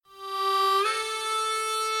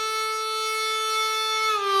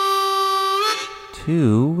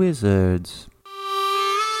Two wizards.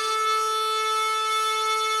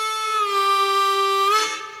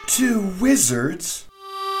 Two wizards?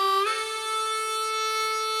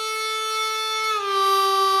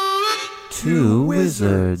 Two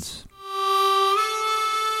wizards.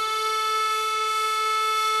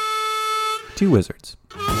 Two wizards.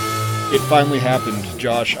 It finally happened,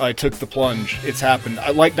 Josh. I took the plunge. It's happened.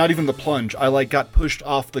 Not even the plunge. I got pushed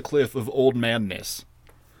off the cliff of old madness.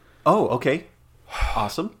 Oh, okay.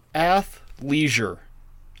 Awesome. Athleisure.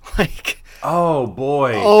 Oh,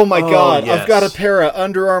 boy. Oh, my God. Yes. I've got a pair of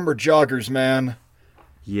Under Armour joggers, man.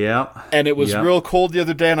 Yeah. And it was real cold the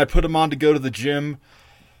other day, and I put them on to go to the gym.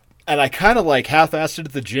 And I kind of half-assed it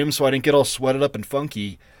at the gym so I didn't get all sweated up and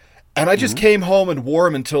funky. And I just came home and wore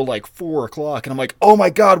them until 4 o'clock. And I'm like, oh my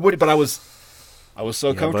God, what? But I was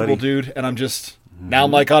so comfortable, dude. And I'm just, now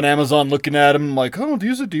I'm on Amazon looking at them. I'm like, oh,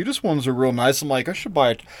 these Adidas ones are real nice. I'm like, I should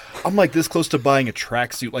buy it. I'm this close to buying a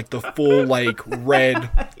tracksuit, the full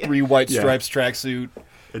red, 3 white stripes tracksuit.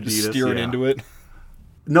 Adidas, just steering into it.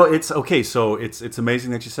 No, it's okay. So it's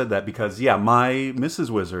amazing that you said that because my Mrs.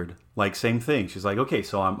 Wizard, same thing. She's like, okay,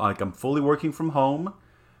 so I'm fully working from home,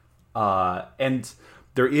 and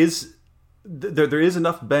there is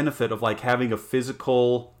enough benefit of having a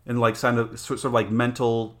physical and sort of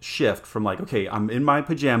mental shift from okay, I'm in my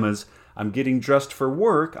pajamas, I'm getting dressed for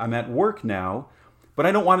work, I'm at work now, but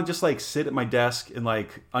I don't want to just sit at my desk in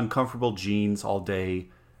uncomfortable jeans all day.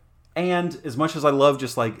 And as much as I love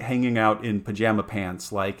just hanging out in pajama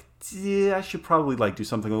pants, I should probably do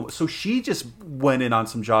something. So she just went in on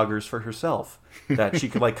some joggers for herself that she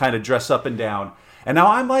could kind of dress up and down. And now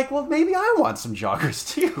I'm well, maybe I want some joggers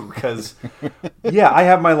too, because I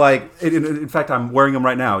have my in fact, I'm wearing them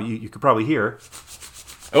right now. You could probably hear.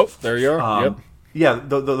 Oh, there you are. Yep. Yeah,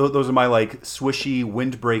 those are my swishy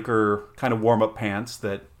windbreaker kind of warm up pants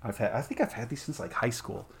that I've had. I think I've had these since high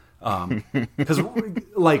school. Because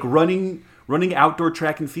running outdoor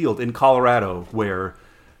track and field in Colorado, where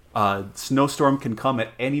snowstorm can come at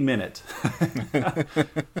any minute.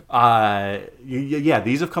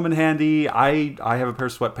 These have come in handy. I have a pair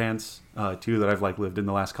of sweatpants too that I've lived in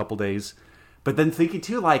the last couple days. But then thinking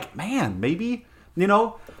too, man, maybe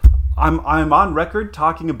I'm on record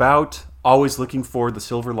talking about always looking for the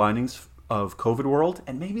silver linings of COVID world,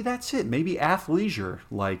 and maybe that's it. Maybe athleisure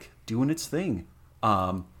doing its thing.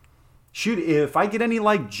 Shoot, if I get any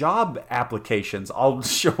job applications, I'll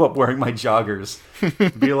show up wearing my joggers.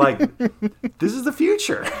 Be this is the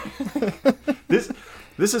future.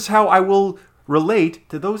 This is how I will relate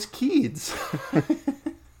to those kids.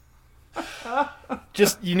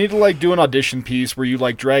 Just, you need to do an audition piece where you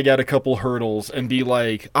drag out a couple hurdles and be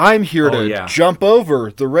I'm here to jump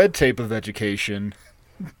over the red tape of education.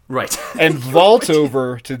 Right. And vault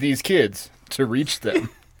over to these kids to reach them.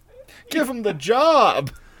 Give them the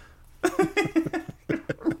job.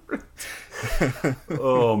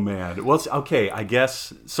 Oh man. Well, okay, I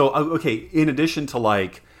guess so. Okay, in addition to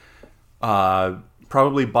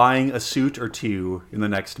probably buying a suit or two in the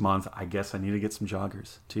next month, I guess I need to get some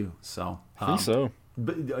joggers too. So I think so.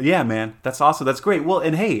 But yeah, man, that's awesome. That's great. Well,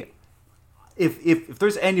 and hey, if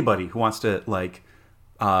there's anybody who wants to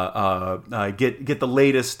get the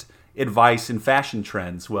latest advice in fashion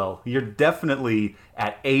trends, well, you're definitely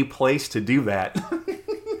at a place to do that.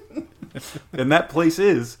 And that place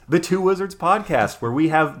is the Two Wizards Podcast, where we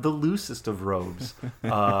have the loosest of robes.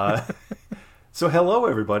 So hello,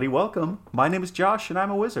 everybody. Welcome. My name is Josh, and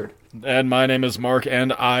I'm a wizard. And my name is Mark,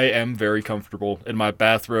 and I am very comfortable in my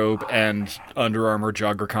bathrobe and Under Armour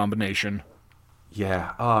jogger combination.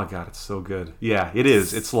 Yeah. Oh, God, it's so good. Yeah, it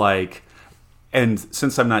is. It's and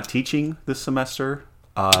since I'm not teaching this semester,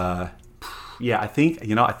 I think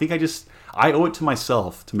I owe it to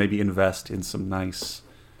myself to maybe invest in some nice...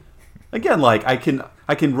 Again, I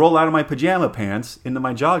can roll out of my pajama pants into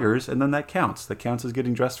my joggers, and then that counts. That counts as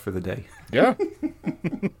getting dressed for the day. Yeah.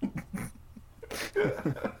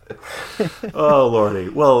 Oh, Lordy.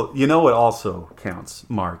 Well, you know what also counts,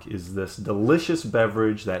 Mark, is this delicious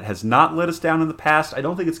beverage that has not let us down in the past. I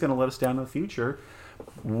don't think it's going to let us down in the future.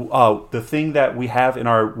 The thing that we have in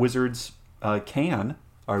our Wizards can,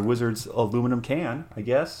 our Wizards aluminum can, I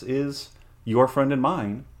guess, is your friend and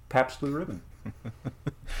mine, Pabst Blue Ribbon.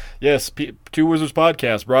 Yes, Two Wizards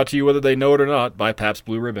Podcast, brought to you whether they know it or not by Pabst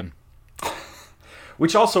Blue Ribbon.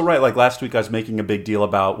 Which also, right, last week I was making a big deal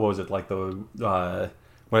about, what was it, the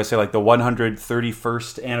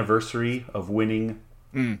 131st anniversary of winning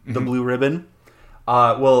the Blue Ribbon.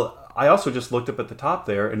 Well, I also just looked up at the top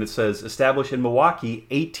there, and it says, established in Milwaukee,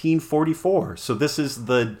 1844. So this is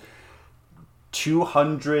the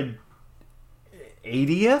 280th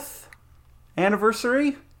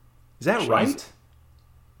anniversary? Is that right?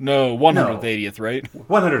 No, 180th, right?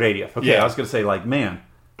 180th. Okay, Yeah. I was going to say, like, man,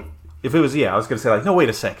 if it was, I was going to say, like, no, wait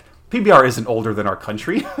a sec. PBR isn't older than our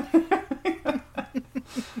country.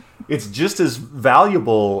 It's just as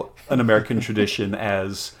valuable an American tradition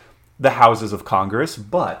as the houses of Congress.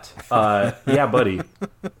 But, yeah, buddy,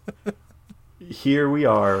 here we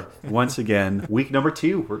are once again. Week number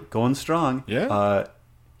 2. We're going strong. Yeah.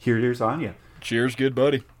 Here's on you. Cheers, good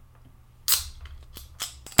buddy.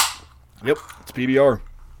 Yep, it's PBR.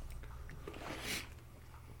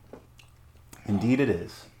 Indeed it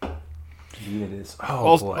is. Indeed it is.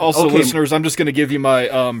 Oh, boy. Also, Okay. listeners, I'm just going to give you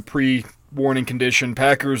my pre-warning condition.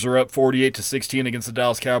 Packers are up 48-16 against the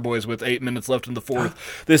Dallas Cowboys with 8 minutes left in the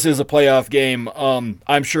fourth. This is a playoff game.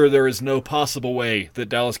 I'm sure there is no possible way that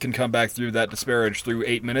Dallas can come back through that disparage through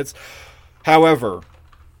 8 minutes. However,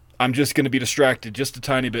 I'm just going to be distracted just a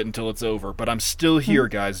tiny bit until it's over. But I'm still here,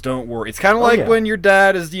 guys. Don't worry. It's kind of like when your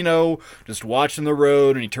dad is, just watching the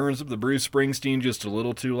road and he turns up the Bruce Springsteen just a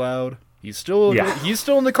little too loud. He's still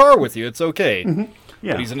in the car with you. It's okay. Mm-hmm.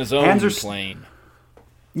 Yeah. But he's in his own plane.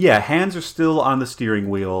 Yeah, hands are still on the steering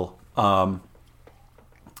wheel.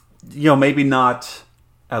 Maybe not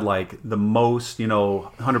at like the most,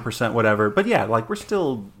 100% whatever. But yeah, like we're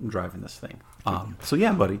still driving this thing. So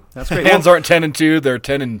yeah, buddy, that's great. Hands aren't 10 and 2; they're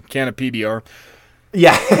 10 and can of PBR.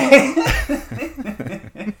 Yeah.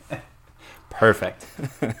 Perfect.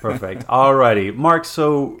 Alrighty, Mark.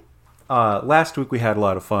 So last week we had a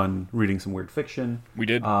lot of fun reading some weird fiction. We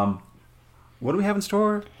did. What do we have in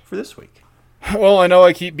store for this week? Well, I know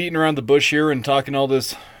I keep beating around the bush here and talking all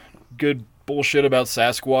this good bullshit about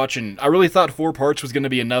Sasquatch, and I really thought 4 parts was going to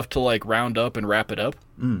be enough to like round up and wrap it up.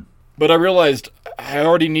 But I realized I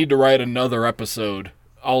already need to write another episode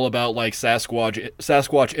all about like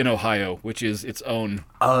Sasquatch in Ohio, which is its own,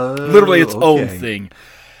 literally its own thing.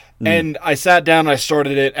 And I sat down, I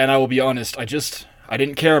started it, and I will be honest, I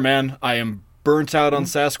didn't care, man. I am burnt out on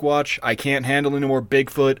Sasquatch. I can't handle any more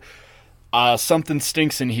Bigfoot. Something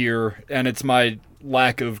stinks in here, and it's my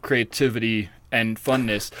lack of creativity and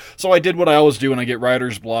funness. So I did what I always do when I get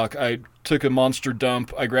writer's block. I took a monster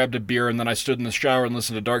dump, I grabbed a beer, and then I stood in the shower and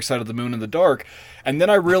listened to Dark Side of the Moon in the dark. And then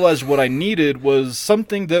I realized what I needed was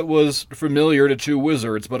something that was familiar to Two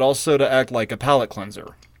Wizards, but also to act like a palate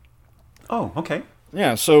cleanser. Oh, okay.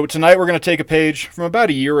 Yeah, so tonight we're going to take a page from about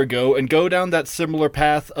a year ago and go down that similar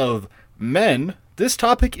path of men. This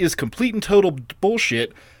topic is complete and total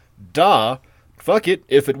bullshit. Duh. Fuck it.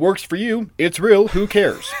 If it works for you, it's real. Who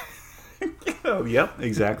cares? Oh, yep,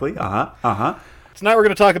 exactly. Tonight we're going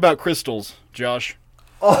to talk about crystals, Josh.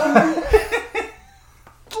 Let's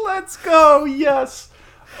go. Yes.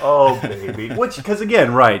 Oh, baby. Because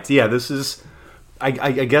again, right? Yeah, this is,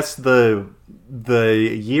 I guess the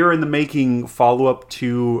year in the making follow up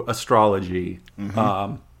to astrology.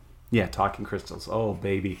 Yeah, talking crystals. Oh,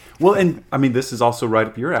 baby. Well, and I mean, this is also right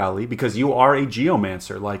up your alley because you are a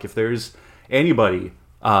geomancer. Like, if there's anybody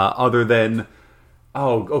other than,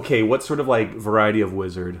 what sort of like variety of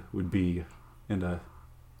wizard would be into?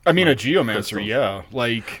 I mean, a geomancer, crystals? yeah.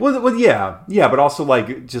 Like, well, yeah, but also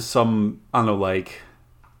like just some, I don't know, like.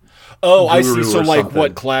 Oh, I see. So, like, something.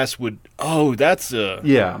 what class would? Oh, that's a.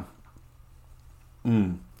 Yeah.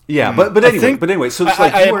 Yeah, but anyway, so it's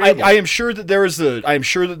like I am sure that there is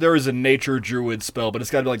a nature druid spell, but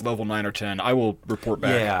it's got to be like level 9 or 10. I will report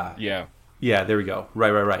back. Yeah. There we go.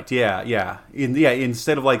 Right. Yeah.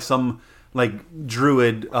 Instead of like some like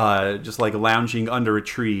druid, just like lounging under a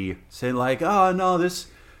tree, saying like, "Oh no, this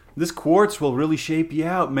quartz will really shape you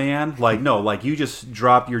out, man." Like no, like you just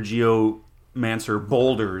drop your geomancer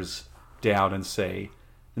boulders down and say,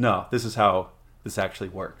 "No, this is how this actually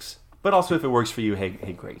works." But also, if it works for you, hey,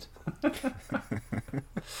 great.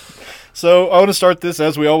 So, I want to start this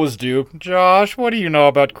as we always do. Josh, what do you know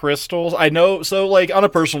about crystals? I know, so, like, on a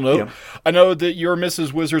personal note, I know that your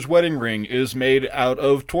Mrs. Wizard's wedding ring is made out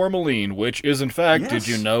of tourmaline, which is, in fact, did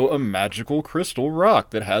you know, a magical crystal rock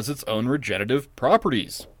that has its own regenerative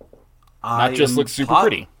properties? Not just looks super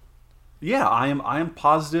pretty. Yeah, I am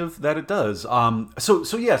positive that it does.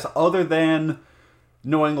 So yes, other than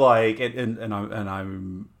knowing, like, and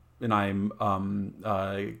I'm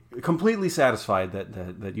completely satisfied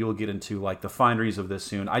that you will get into like the fineries of this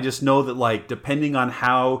soon. I just know that like depending on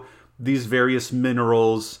how these various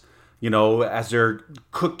minerals, as they're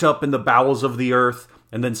cooked up in the bowels of the earth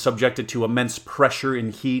and then subjected to immense pressure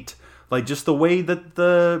and heat, like just the way that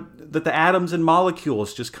the atoms and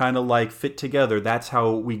molecules just kind of like fit together. That's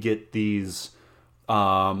how we get these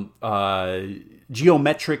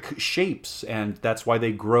geometric shapes, and that's why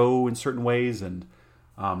they grow in certain ways and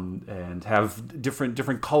have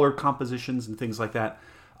different color compositions and things like that.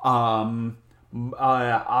 I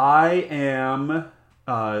am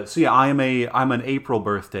So yeah, I'm an April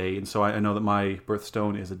birthday, and so I know that my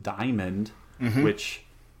birthstone is a diamond, which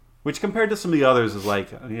compared to some of the others is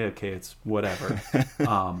like, yeah, okay, it's whatever.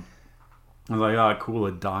 I was like, oh, cool,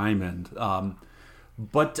 a diamond.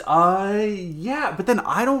 But then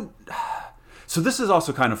I don't. So this is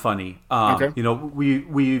also kind of funny. Okay. You know,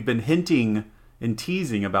 we've been hinting and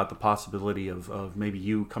teasing about the possibility of maybe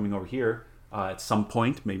you coming over here at some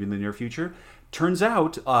point, maybe in the near future. Turns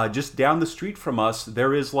out, just down the street from us,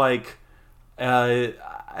 there is like,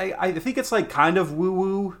 I think it's like kind of woo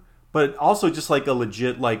woo, but also just like a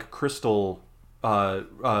legit like crystal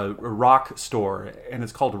rock store, and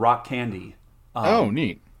it's called Rock Candy. Oh,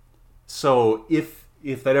 neat. So if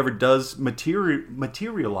that ever does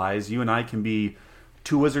materialize, you and I can be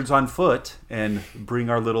two wizards on foot and bring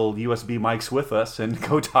our little USB mics with us and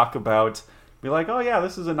go talk about, be like, oh yeah,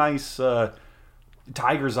 this is a nice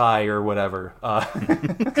tiger's eye or whatever.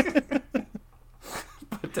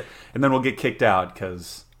 And then we'll get kicked out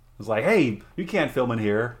because it's like, hey, you can't film in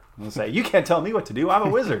here. And we'll say, you can't tell me what to do. I'm a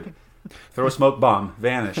wizard. Throw a smoke bomb,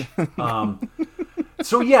 vanish.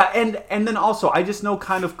 So yeah, and then also I just know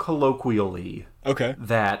kind of colloquially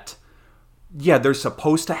that they're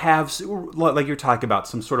supposed to have, like you're talking about,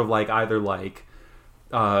 some sort of like either like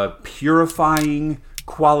purifying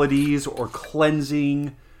qualities or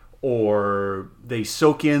cleansing, or they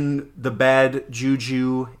soak in the bad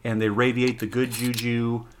juju and they radiate the good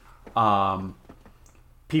juju.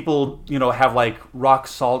 People, have like rock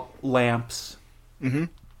salt lamps. Mm-hmm.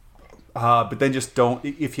 But then just don't,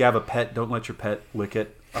 if you have a pet, don't let your pet lick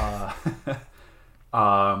it. Was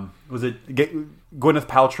it Gwyneth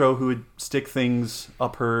Paltrow who would stick things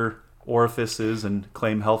up her orifices and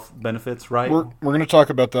claim health benefits, right? We're going to talk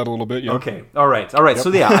about that a little bit, yeah. Okay, all right. Yep.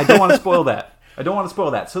 So yeah, I don't want to spoil that.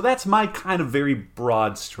 So that's my kind of very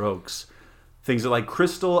broad strokes. Things that like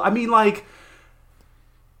crystal, I mean like,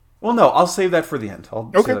 well, no, I'll save that for the end.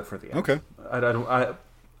 Save that for the end. Okay. I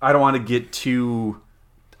don't want to get too...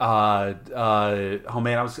 oh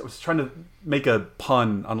man, I was trying to make a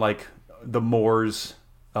pun on like the Moore's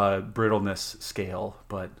brittleness scale,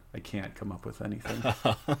 but I can't come up with anything.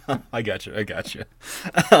 I got you. Okay.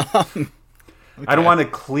 I don't want to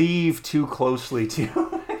cleave too closely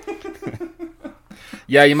to.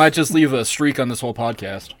 Yeah, you might just leave a streak on this whole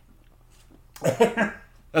podcast.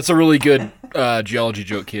 That's a really good geology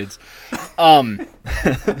joke, kids.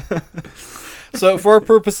 So for our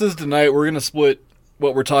purposes tonight, we're going to split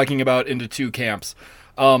what we're talking about into two camps.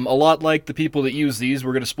 A lot like the people that use these,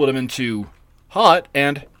 we're going to split them into hot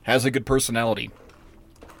and has a good personality.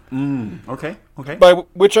 Okay. By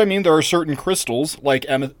which I mean there are certain crystals like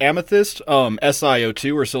amethyst,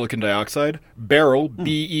 SiO2 or silicon dioxide, beryl,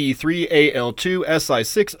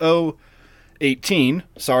 Be3Al2, Si6O18.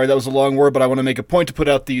 Sorry, that was a long word, but I want to make a point to put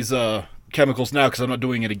out these chemicals now because I'm not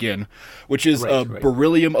doing it again. Which is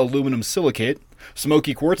beryllium aluminum silicate,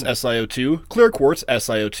 smoky quartz SiO2, clear quartz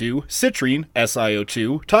SiO2, citrine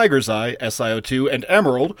SiO2, tiger's eye SiO2, and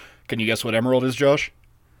emerald. Can you guess what emerald is, Josh?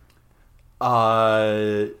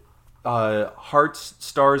 Hearts,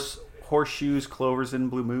 stars, horseshoes, clovers, and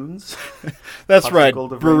blue moons. That's right.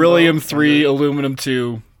 Beryllium 3, aluminum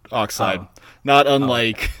 2 oxide. Not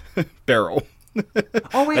unlike beryl.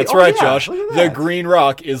 Oh wait, that's right, Josh. The green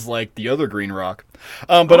rock is like the other green rock.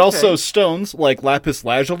 But also stones like lapis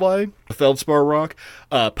lazuli, feldspar rock,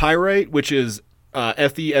 pyrite, which is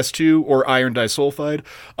FeS2 or iron disulfide,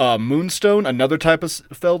 moonstone, another type of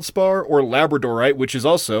feldspar, or labradorite, which is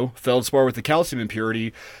also feldspar with a calcium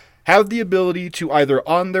impurity, have the ability to either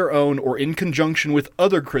on their own or in conjunction with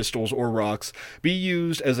other crystals or rocks be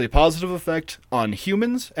used as a positive effect on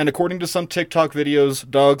humans, and according to some TikTok videos,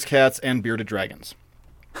 dogs, cats, and bearded dragons.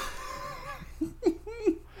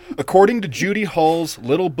 According to Judy Hall's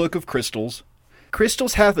Little Book of Crystals,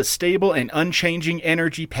 crystals have a stable and unchanging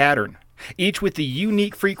energy pattern, each with a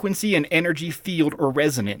unique frequency and energy field or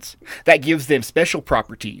resonance that gives them special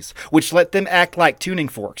properties, which let them act like tuning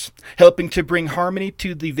forks, helping to bring harmony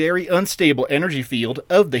to the very unstable energy field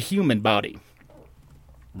of the human body.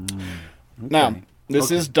 Now,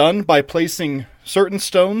 this is done by placing certain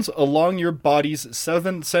stones along your body's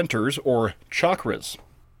 7 centers, or chakras.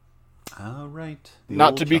 All right.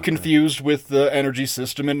 Not to be confused with the energy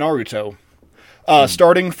system in Naruto.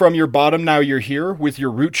 Starting from your bottom, now you're here with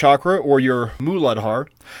your root chakra or your Muladhara,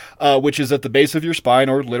 which is at the base of your spine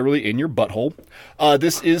or literally in your butthole.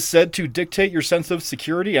 This is said to dictate your sense of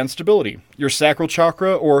security and stability. Your sacral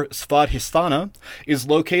chakra or Svadhisthana is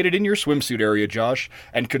located in your swimsuit area, Josh,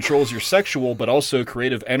 and controls your sexual but also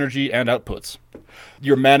creative energy and outputs.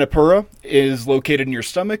 Your Manipura is located in your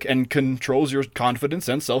stomach and controls your confidence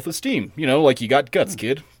and self-esteem. You know, like you got guts,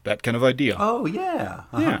 kid. That kind of idea. Oh, yeah.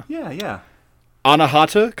 Yeah.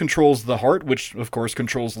 Anahata controls the heart, which of course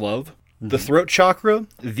controls love. The throat chakra,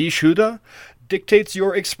 Vishuddha, dictates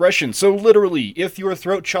your expression. So literally, if your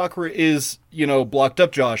throat chakra is, blocked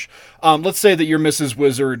up, Josh, let's say that your Mrs.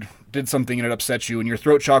 Wizard did something and it upset you and your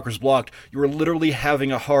throat chakra's blocked, you're literally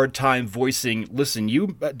having a hard time voicing, listen,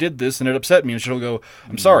 you did this and it upset me. And she'll go,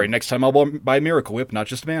 I'm sorry, next time I'll buy Miracle Whip, not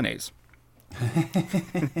just mayonnaise.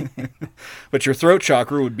 But your throat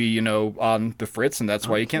chakra would be, on the fritz, and that's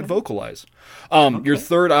why you can't vocalize. Your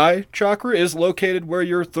third eye chakra is located where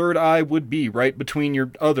your third eye would be, right between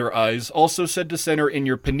your other eyes, also said to center in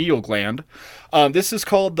your pineal gland. This is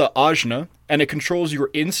called the ajna, and it controls your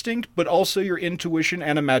instinct, but also your intuition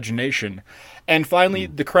and imagination. And finally,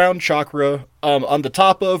 the crown chakra, on the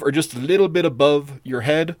top of, or just a little bit above your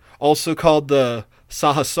head, also called the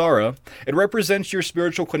Sahasrara. It represents your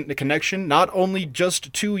spiritual connection, not only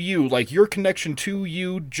just to you, like your connection to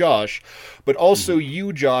you, Josh, but also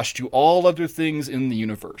you, Josh, to all other things in the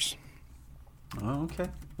universe. Oh,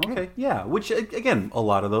 okay, yeah. Which again, a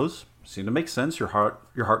lot of those seem to make sense. Your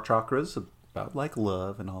heart chakra is about like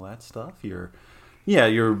love and all that stuff. Your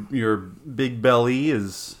big belly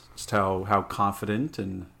is just how confident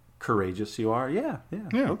and courageous you are. Yeah.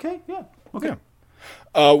 Okay. Yeah.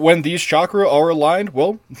 When these chakra are aligned,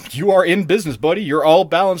 well, you are in business, buddy. You're all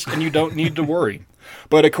balanced and you don't need to worry.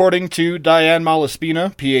 But according to Diane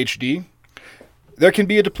Malaspina, PhD, there can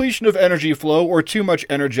be a depletion of energy flow or too much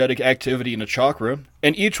energetic activity in a chakra,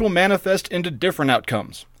 and each will manifest into different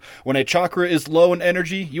outcomes. When a chakra is low in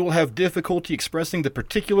energy, you will have difficulty expressing the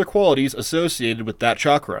particular qualities associated with that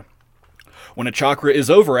chakra. When a chakra is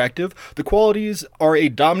overactive, the qualities are a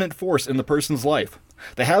dominant force in the person's life.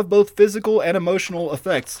 They have both physical and emotional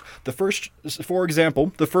effects. For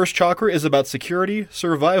example, the first chakra is about security,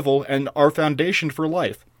 survival, and our foundation for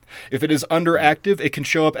life. If it is underactive, it can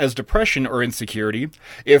show up as depression or insecurity.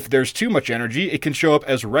 If there's too much energy, it can show up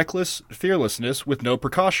as reckless fearlessness with no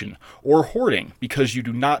precaution, or hoarding because you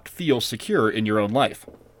do not feel secure in your own life.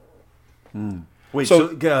 Wait,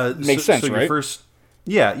 makes sense, right?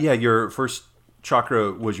 Your first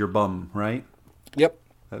chakra was your bum, right? Yep.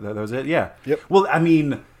 That was it. Yeah. Yep. Well, I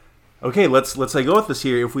mean, okay. Let's like go with this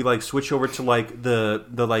here. If we like switch over to like the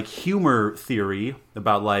like humor theory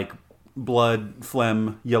about like blood,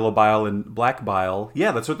 phlegm, yellow bile, and black bile.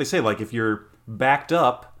 Yeah, that's what they say. Like if you're backed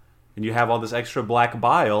up and you have all this extra black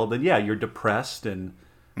bile, then yeah, you're depressed and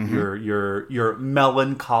you're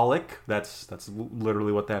melancholic. That's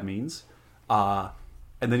literally what that means. And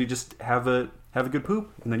then you just have a good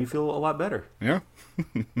poop, and then you feel a lot better. Yeah.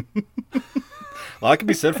 Well, that can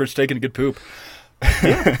be said for taking a good poop.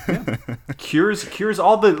 Yeah. Cures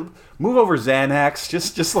all the... Move over, Xanax.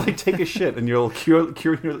 Just like take a shit, and you'll cure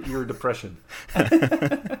your depression.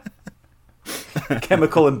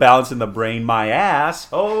 Chemical imbalance in the brain, my ass.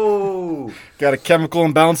 Oh! Got a chemical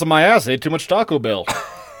imbalance in my ass. Ate too much Taco Bell.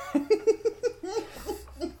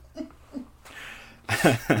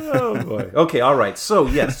 Oh, boy. Okay, all right. So,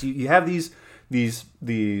 yes, you have these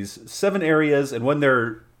 7 areas, and when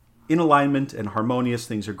they're in alignment and harmonious,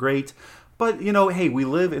 things are great. But, hey, we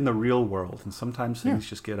live in the real world, and sometimes things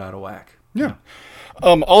just get out of whack. Yeah.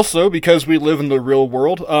 Also, because we live in the real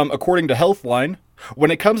world, according to Healthline, when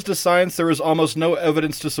it comes to science, there is almost no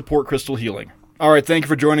evidence to support crystal healing. All right, thank you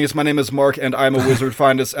for joining us. My name is Mark, and I'm a wizard.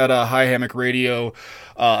 Find us at High Hammock Radio.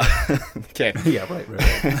 Okay. Yeah,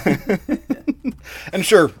 right. And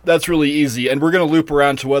sure, that's really easy, and we're going to loop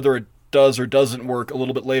around to whether it does or doesn't work a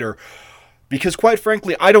little bit later. Because quite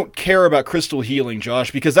frankly, I don't care about crystal healing,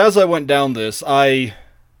 Josh, because as I went down this, so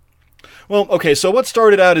what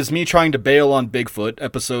started out as me trying to bail on Bigfoot,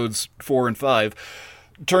 episodes 4 and 5,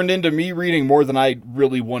 turned into me reading more than I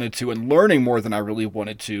really wanted to and learning more than I really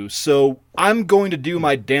wanted to. So I'm going to do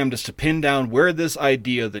my damnedest to pin down where this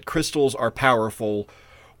idea that crystals are powerful,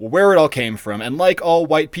 where it all came from. And like all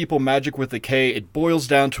white people magic with a K, it boils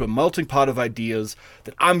down to a melting pot of ideas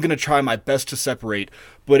that I'm going to try my best to separate.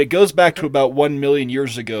 But it goes back to about 1 million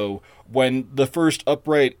years ago when the first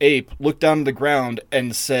upright ape looked down at the ground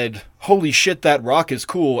and said, holy shit, that rock is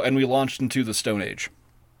cool, and we launched into the Stone Age.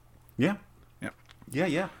 Yeah. Yeah.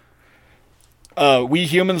 Yeah. we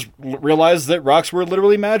humans realized that rocks were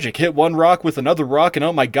literally magic. Hit one rock with another rock, and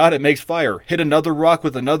oh my god, it makes fire. Hit another rock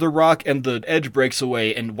with another rock, and the edge breaks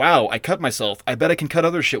away, and wow, I cut myself. I bet I can cut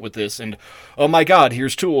other shit with this, and oh my god,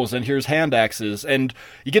 here's tools, and here's hand axes. And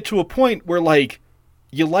you get to a point where, like,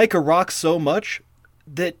 you like a rock so much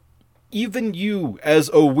that even you, as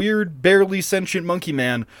a weird, barely sentient monkey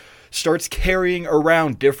man, starts carrying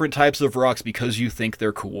around different types of rocks because you think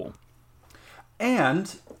they're cool.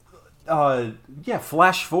 And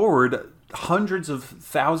flash forward hundreds of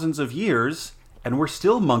thousands of years, and we're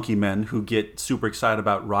still monkey men who get super excited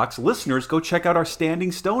about rocks. Listeners, go check out our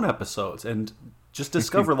Standing Stone episodes and just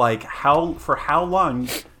discover like how long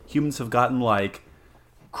humans have gotten like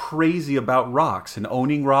crazy about rocks and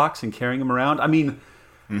owning rocks and carrying them around. I mean,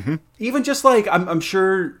 even just like I'm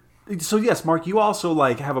sure. So yes, Mark, you also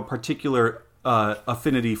like have a particular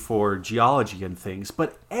affinity for geology and things,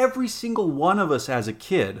 but every single one of us as a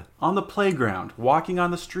kid on the playground, walking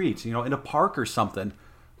on the streets, in a park or something,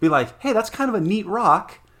 be like, hey, that's kind of a neat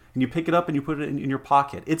rock, and you pick it up and you put it in your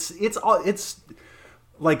pocket. It's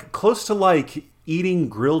like close to like eating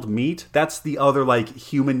grilled meat. That's the other like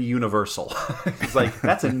human universal. It's like,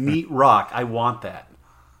 that's a neat rock, I want that.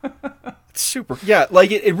 It's super. Yeah,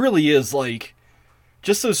 like it really is like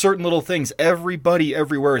just those certain little things. Everybody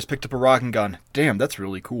everywhere has picked up a rock and gone, damn, that's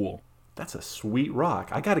really cool. That's a sweet rock.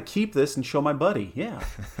 I got to keep this and show my buddy. Yeah.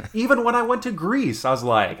 Even when I went to Greece, I was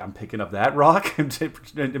like, I'm picking up that rock and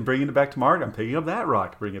bringing it back to Mark. I'm picking up that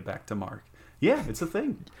rock, bring it back to Mark. Yeah, it's a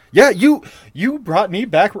thing. Yeah, you brought me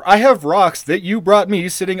back. I have rocks that you brought me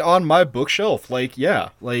sitting on my bookshelf. Like, yeah.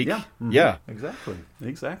 Yeah.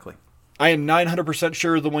 Exactly. I am 900%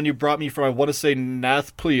 sure the one you brought me from, I want to say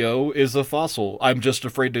Nath Pleo, is a fossil. I'm just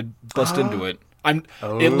afraid to bust into it. I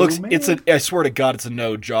swear to God, it's a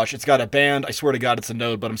node, Josh. It's got a band. I swear to God, it's a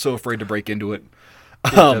node, but I'm so afraid to break into it.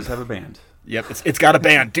 It does have a band. Yep, it's got a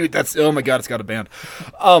band. Dude, oh my God, it's got a band.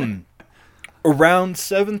 Around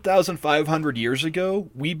 7,500 years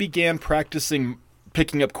ago, we began practicing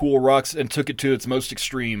picking up cool rocks and took it to its most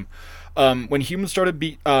extreme. When humans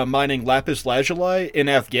started mining lapis lazuli in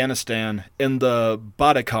Afghanistan in the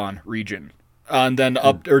Badakhshan region, and then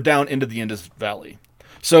up or down into the Indus Valley.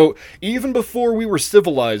 So even before we were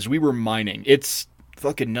civilized, we were mining. It's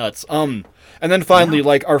fucking nuts. And then finally,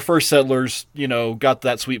 like our first settlers, got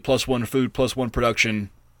that sweet +1 food, +1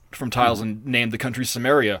 production from tiles and named the country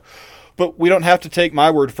Samaria. But we don't have to take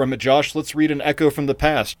my word from it, Josh. Let's read an echo from the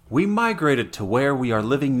past. We migrated to where we are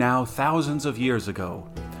living now thousands of years ago,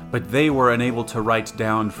 but they were unable to write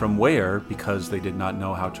down from where because they did not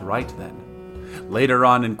know how to write then. Later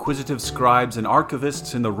on, inquisitive scribes and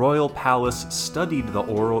archivists in the royal palace studied the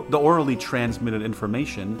orally transmitted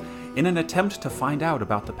information in an attempt to find out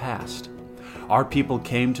about the past. Our people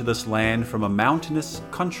came to this land from a mountainous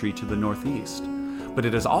country to the northeast, but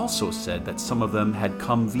it is also said that some of them had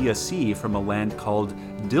come via sea from a land called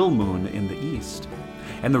Dilmun in the east.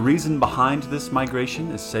 And the reason behind this migration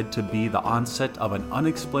is said to be the onset of an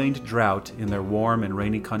unexplained drought in their warm and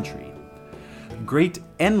rainy country. Great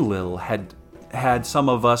Enlil had some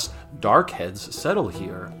of us Darkheads settle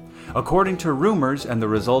here. According to rumors and the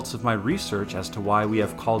results of my research as to why we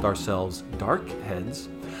have called ourselves Darkheads,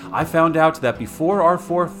 I found out that before our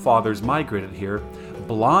forefathers migrated here,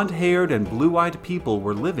 blonde-haired and blue-eyed people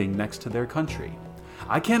were living next to their country.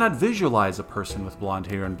 I cannot visualize a person with blonde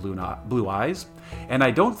hair and blue eyes, and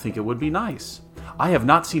I don't think it would be nice. I have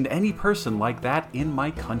not seen any person like that in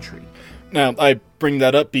my country. Now, I bring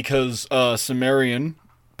that up because Sumerian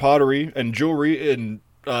pottery and jewelry and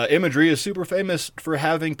imagery is super famous for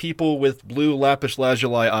having people with blue lapis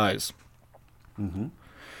lazuli eyes. Mm-hmm.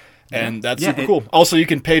 And that's super cool. Also, you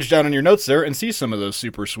can page down on your notes there and see some of those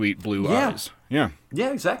super sweet blue eyes. Yeah.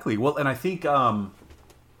 Yeah, exactly. Well, and I think, like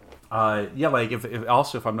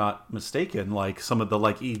if I'm not mistaken, like some of the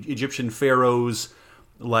like Egyptian pharaohs,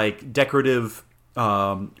 like decorative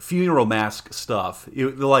funeral mask stuff.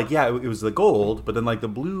 It was the gold, but then like the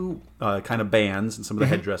blue kind of bands and some of the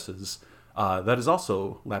headdresses. That is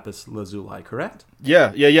also lapis lazuli, correct?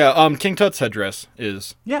 Yeah. King Tut's headdress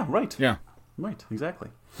is. Yeah, right. Yeah. Right, exactly.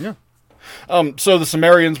 Yeah. So the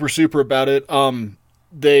Sumerians were super about it.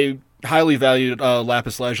 They highly valued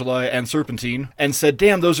lapis lazuli and serpentine and said,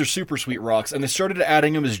 damn, those are super sweet rocks. And they started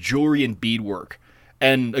adding them as jewelry and beadwork.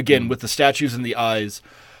 And again, with the statues and the eyes.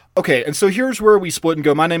 Okay, and so here's where we split and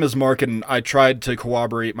go. My name is Mark, and I tried to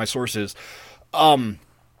corroborate my sources.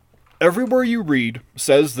 Everywhere you read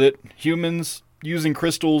says that humans using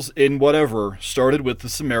crystals in whatever started with the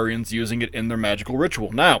Sumerians using it in their magical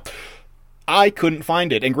ritual. Now, I couldn't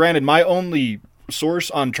find it. And granted, my only source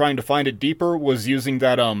on trying to find it deeper was using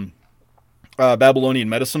that Babylonian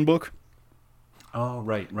medicine book. Oh,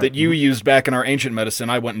 right. that you used back in our ancient medicine.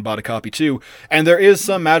 I went and bought a copy too. And there is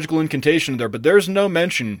some magical incantation there, but there's no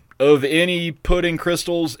mention of any putting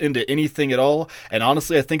crystals into anything at all. And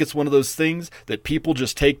honestly, I think it's one of those things that people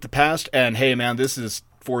just take the past and, hey, man, this is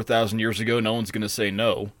 4,000 years ago. No one's going to say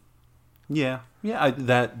no. Yeah. Yeah,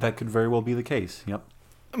 that could very well be the case. Yep.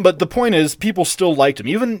 But the point is, people still liked him,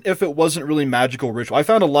 even if it wasn't really magical ritual. I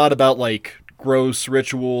found a lot about, like, gross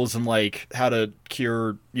rituals and, like, how to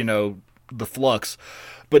cure, the flux.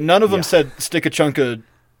 But none of them said stick a chunk of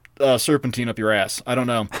serpentine up your ass. I don't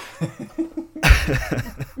know.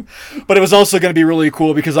 But it was also going to be really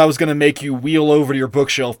cool because I was going to make you wheel over to your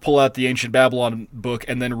bookshelf, pull out the Ancient Babylon book,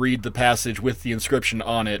 and then read the passage with the inscription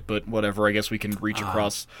on it. But whatever, I guess we can reach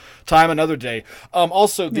across time another day.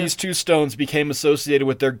 Also, these two stones became associated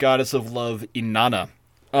with their goddess of love, Inanna.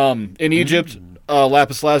 In Egypt,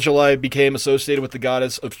 lapis lazuli became associated with the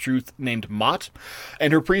goddess of truth named Mot,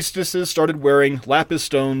 and her priestesses started wearing lapis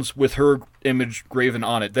stones with her image graven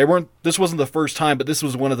on it. This wasn't the first time, but this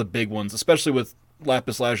was one of the big ones, especially with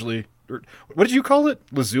lapis lazuli. What did you call it?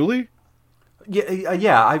 Lazuli?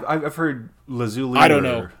 Yeah. I've heard lazuli. I don't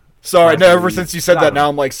know. Sorry, no, ever since you said that, now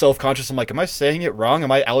I'm like self-conscious. I'm like, am I saying it wrong?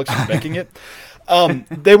 Am I Alex Becking it?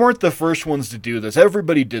 They weren't the first ones to do this.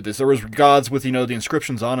 Everybody did this. There was gods with, the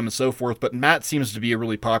inscriptions on them and so forth, but Matt seems to be a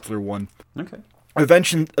really popular one. Okay.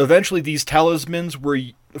 Eventually, these talismans were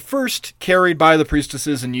first carried by the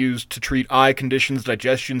priestesses and used to treat eye conditions,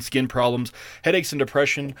 digestion, skin problems, headaches, and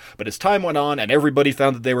depression. But as time went on and everybody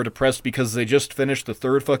found that they were depressed because they just finished the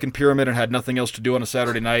third fucking pyramid and had nothing else to do on a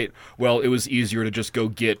Saturday night, well, it was easier to just go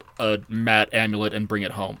get a Matt amulet and bring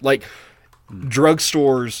it home. Like,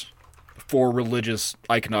 drugstores for religious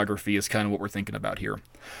iconography is kind of what we're thinking about here.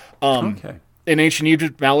 Okay. In ancient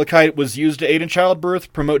Egypt, malachite was used to aid in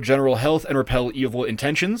childbirth, promote general health, and repel evil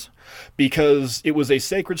intentions, because it was a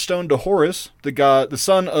sacred stone to Horus, the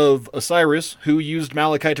son of Osiris, who used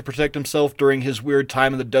malachite to protect himself during his weird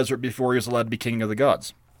time in the desert before he was allowed to be king of the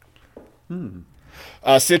gods.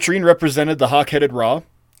 Citrine represented the hawk-headed Ra,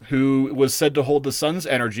 who was said to hold the sun's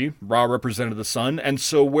energy. Ra represented the sun, and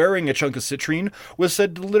so wearing a chunk of citrine was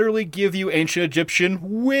said to literally give you ancient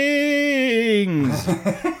Egyptian wings.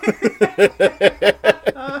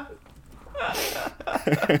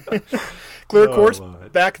 Clear quartz,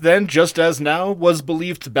 back then, just as now, was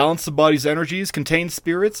believed to balance the body's energies, contain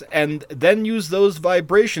spirits, and then use those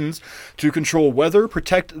vibrations to control weather,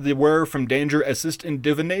 protect the wearer from danger, assist in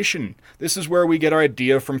divination. This is where we get our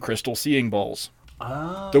idea from crystal seeing balls.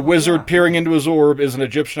 The wizard peering into his orb is an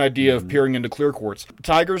Egyptian idea of peering into clear quartz.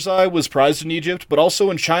 Tiger's eye was prized in Egypt, but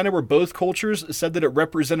also in China, where both cultures said that it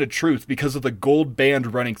represented truth because of the gold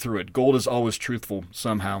band running through it. Gold is always truthful,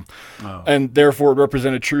 somehow. And therefore it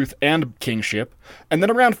represented truth and kingship. And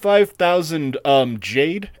then around 5,000,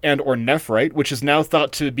 jade and or nephrite, which is now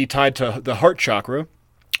thought to be tied to the heart chakra,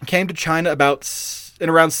 came to China in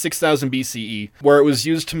around 6,000 BCE, where it was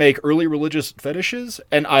used to make early religious fetishes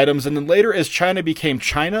and items, and then later, as China became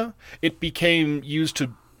China, it became used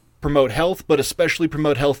to promote health, but especially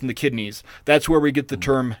promote health in the kidneys. That's where we get the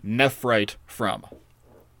term nephrite from.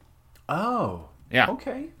 Oh. Yeah.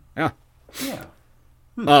 Okay. Yeah. Yeah.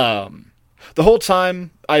 The whole time,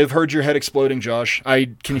 I've heard your head exploding, Josh. I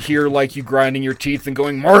can hear, like, you grinding your teeth and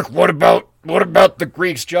going, Mark, what about the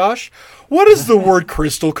Greeks, Josh? What does the word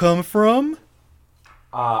crystal come from?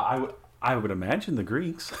 I would imagine the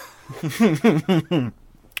Greeks.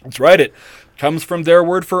 That's right. It comes from their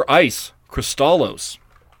word for ice, kristallos.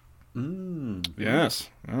 Yes.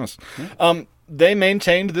 They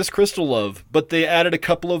maintained this crystal love, but they added a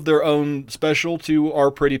couple of their own special to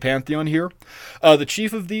our pretty pantheon here. The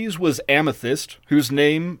chief of these was Amethyst, whose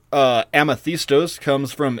name, Amethystos,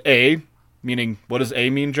 comes from A, meaning, what does A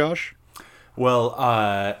mean, Josh? Well,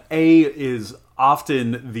 A is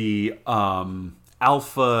often the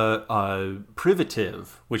alpha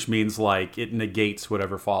privative, which means like it negates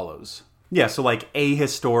whatever follows. Yeah, so like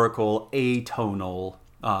ahistorical, atonal.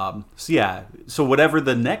 So whatever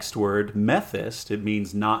the next word, methist, it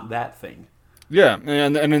means not that thing. Yeah,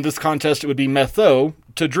 and in this contest it would be metho,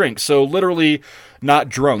 to drink, so literally not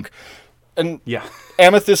drunk. And yeah.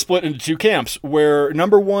 Amethyst split into two camps, where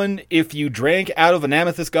number one, if you drank out of an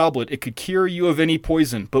amethyst goblet, it could cure you of any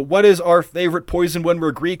poison. But what is our favorite poison when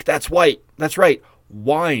we're Greek? That's white. That's right.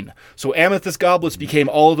 Wine. So amethyst goblets became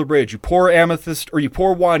all the rage. You pour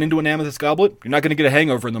wine into an amethyst goblet, you're not going to get a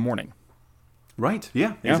hangover in the morning. Right.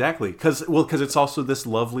 Yeah. Exactly. Because it's also this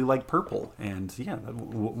lovely like purple, and yeah,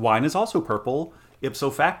 wine is also purple ipso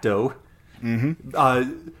facto.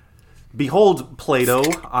 Behold, Plato,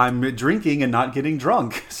 I'm drinking and not getting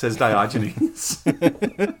drunk, says Diogenes.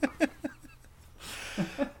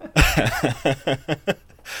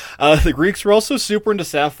 The Greeks were also super into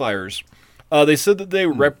sapphires. They said that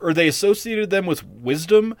they associated them with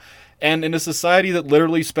wisdom, and in a society that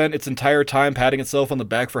literally spent its entire time patting itself on the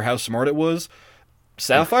back for how smart it was,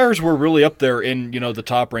 sapphires were really up there in, the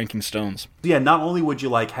top ranking stones. Yeah, not only would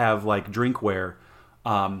you have drinkware,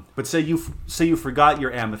 but say you forgot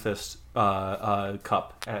your amethyst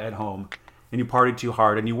cup at home, and you partied too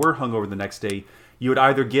hard, and you were hungover the next day. You would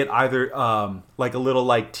either get a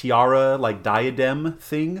little tiara, diadem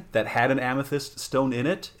thing that had an amethyst stone in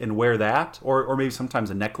it and wear that, or maybe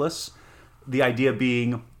sometimes a necklace. The idea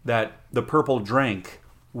being that the purple drink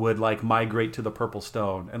would migrate to the purple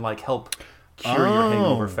stone and help cure your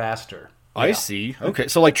hangover faster. I Yeah. see. Okay,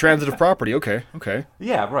 so transitive property. Okay.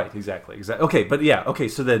 Yeah, right, exactly. Okay, but yeah, okay,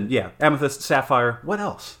 so then, amethyst, sapphire, what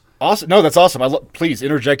else? Awesome. No, that's awesome. Please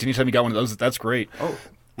interject anytime you got one of those. That's great. Oh,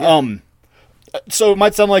 yeah. So it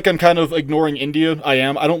might sound like I'm kind of ignoring India. I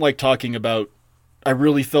am. I don't like talking about. I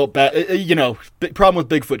really felt bad. Big problem with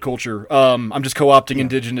Bigfoot culture. I'm just co-opting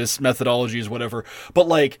indigenous methodologies, whatever. But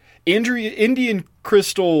Indian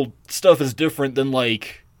crystal stuff is different than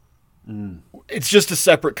It's just a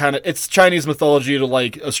separate kind of. It's Chinese mythology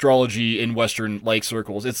to astrology in Western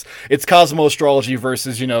circles. It's cosmo-astrology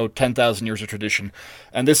versus 10,000 years of tradition,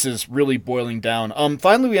 and this is really boiling down.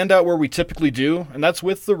 Finally, we end out where we typically do, and that's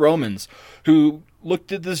with the Romans, who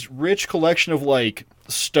looked at this rich collection of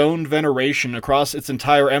stone veneration across its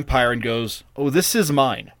entire empire and goes, "Oh, this is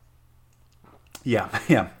mine." Yeah,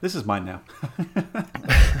 this is mine now.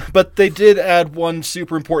 But they did add one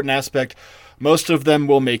super important aspect. Most of them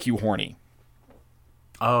will make you horny.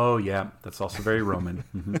 Oh, yeah, that's also very Roman.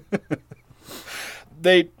 Mm-hmm.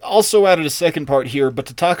 They also added a second part here, but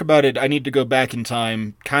to talk about it, I need to go back in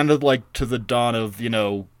time, kind of to the dawn of,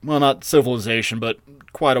 not civilization, but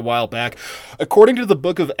quite a while back. According to the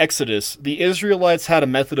book of Exodus, the Israelites had a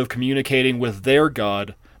method of communicating with their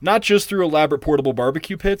God, not just through elaborate portable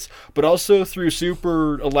barbecue pits, but also through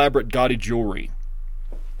super elaborate gaudy jewelry.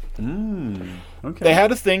 Okay. They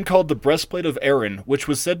had a thing called the breastplate of Aaron, which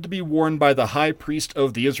was said to be worn by the high priest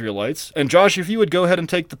of the Israelites. And Josh, if you would go ahead and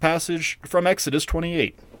take the passage from Exodus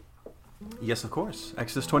 28. Yes, of course.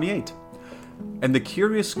 Exodus 28. And the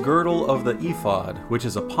curious girdle of the ephod, which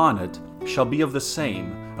is upon it, shall be of the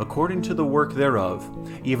same, according to the work thereof,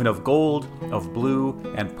 even of gold, of blue,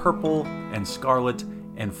 and purple, and scarlet,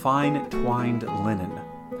 and fine twined linen.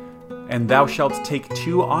 And thou shalt take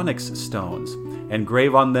 2 onyx stones, and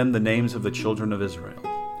grave on them the names of the children of Israel.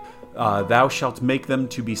 Thou shalt make them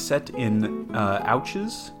to be set in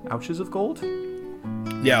ouches of gold?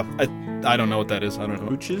 Yeah, I don't know what that is. I don't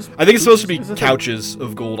know. Ouches? I think it's supposed to be Ouches? couches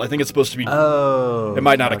of gold. I think it's supposed to be... Oh. It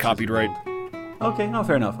might not have couches. copied right. Okay, no,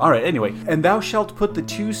 fair enough. All right, anyway. And thou shalt put the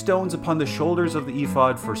 2 stones upon the shoulders of the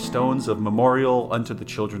ephod for stones of memorial unto the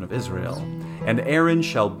children of Israel. And Aaron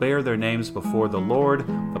shall bear their names before the Lord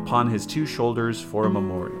upon his 2 shoulders for a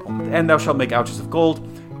memorial. And thou shalt make ouches of gold,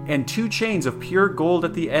 and 2 chains of pure gold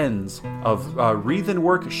at the ends. Of wreathen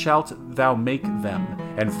work shalt thou make them,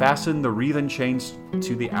 and fasten the wreathen chains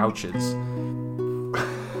to the ouches.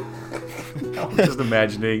 I'm just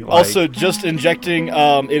imagining. Also, just injecting,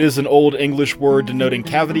 it is an old English word denoting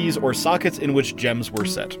cavities or sockets in which gems were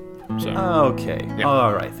set. So. Okay. Yeah.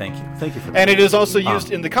 All right. Thank you. Thank you for that. And it is also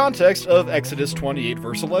used in the context of Exodus 28,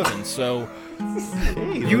 verse 11. So,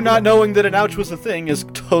 you not knowing that an ouch was a thing is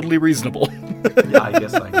totally reasonable. Yeah, I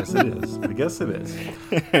guess it is.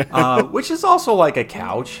 Which is also like a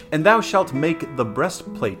couch. And thou shalt make the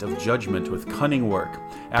breastplate of judgment with cunning work.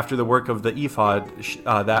 After the work of the ephod,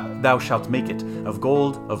 that thou shalt make it of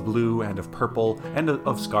gold, of blue, and of purple, and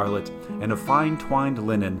of scarlet, and of fine twined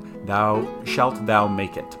linen. Shalt thou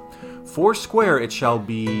make it. 4 square it shall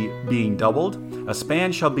be, being doubled. A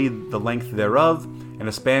span shall be the length thereof, and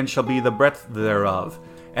a span shall be the breadth thereof.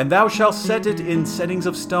 And thou shalt set it in settings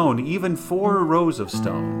of stone, even 4 rows of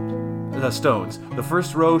stones. The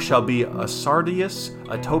first row shall be a sardius,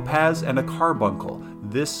 a topaz, and a carbuncle.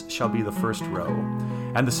 This shall be the first row.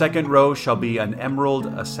 And the second row shall be an emerald,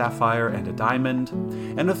 a sapphire, and a diamond.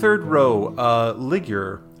 And the third row a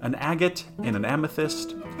ligure, an agate, and an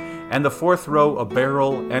amethyst. And the 4th row a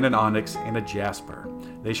beryl, and an onyx, and a jasper.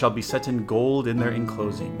 They shall be set in gold in their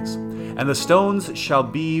enclosings. And the stones shall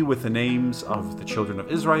be with the names of the children of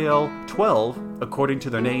Israel, 12, according to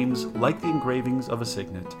their names, like the engravings of a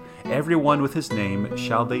signet. Every one with his name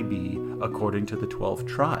shall they be, according to the 12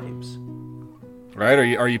 tribes.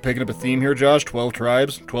 Right? Are you picking up a theme here, Josh? 12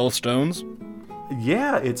 tribes? 12 stones?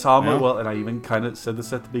 Yeah, it's almost, well, and I even kind of said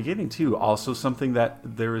this at the beginning, too. Also something that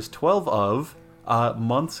there is 12 of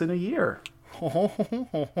months in a year. Could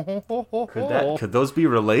those be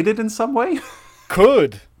related in some way?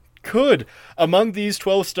 Could. Could. Among these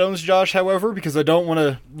 12 stones, Josh, however, because I don't want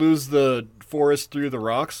to lose the forest through the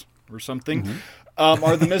rocks or something,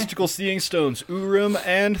 are the mystical seeing stones, Urim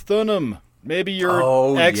and Thummim. Maybe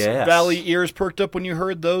your Valley ears perked up when you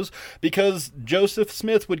heard those, because Joseph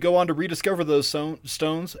Smith would go on to rediscover those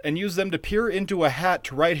stones and use them to peer into a hat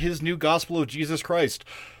to write his new gospel of Jesus Christ.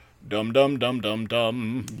 Dum dum dum dum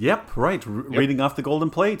dum. Yep, right. Reading off the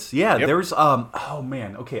golden plates. Yeah, there's oh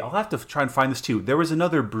man. Okay, I'll have to try and find this too. There was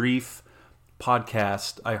another brief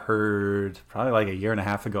podcast I heard probably like a year and a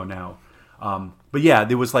half ago now. But yeah,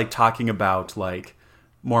 it was like talking about like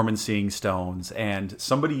Mormon seeing stones and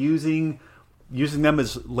somebody using them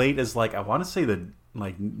as late as like I want to say the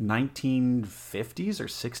like 1950s or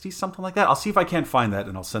 60s, something like that. I'll see if I can't find that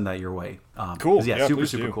and I'll send that your way. Cool. Yeah,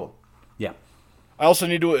 super cool. Yeah. I also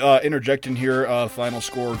need to interject in here, final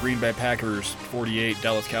score, Green Bay Packers 48,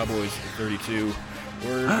 Dallas Cowboys 32.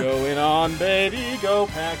 We're going on, baby, go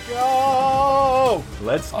Pack, go!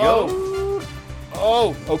 Let's go!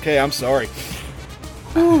 Oh, okay, I'm sorry.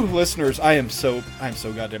 Whew, listeners, I am so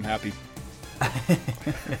goddamn happy.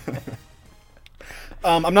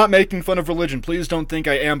 I'm not making fun of religion, please don't think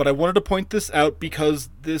I am, but I wanted to point this out because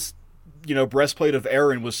this breastplate of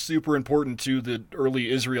Aaron was super important to the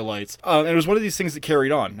early Israelites. And it was one of these things that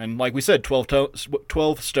carried on. And like we said,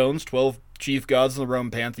 12 stones, 12 chief gods in the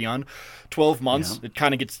Roman pantheon, 12 months. Yeah. It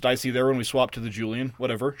kind of gets dicey there when we swap to the Julian.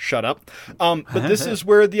 Whatever, shut up. But this is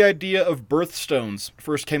where the idea of birthstones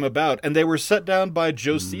first came about. And they were set down by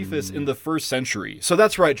Josephus in the 1st century. So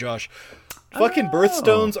that's right, Josh. Fucking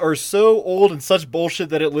birthstones are so old and such bullshit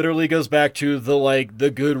that it literally goes back to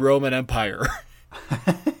the good Roman Empire.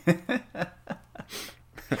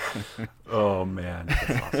 Oh man, that's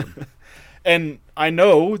awesome. And I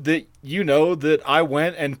know that you know that I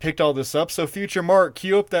went and picked all this up, so future Mark,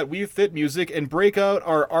 cue up that We Fit music and break out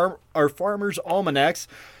our farmers' almanacs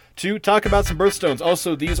to talk about some birthstones.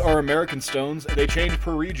 Also, these are American stones. They change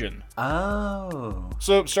per region. Oh.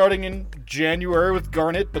 So, starting in January with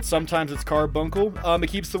garnet, but sometimes it's carbuncle, it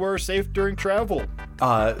keeps the wearer safe during travel.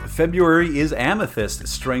 February is amethyst,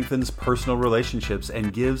 strengthens personal relationships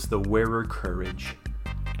and gives the wearer courage.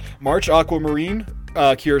 March, aquamarine,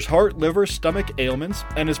 cures heart, liver, stomach ailments,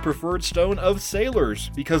 and is preferred stone of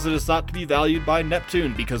sailors because it is thought to be valued by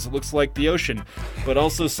Neptune because it looks like the ocean. But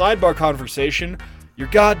also, sidebar conversation, you're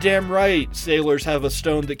goddamn right, sailors have a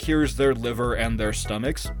stone that cures their liver and their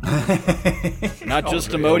stomachs. Not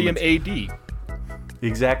just Imodium AD.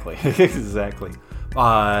 Exactly. Exactly.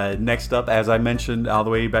 Next up, as I mentioned all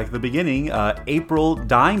the way back at the beginning, April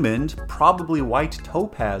diamond, probably white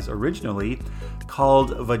topaz originally,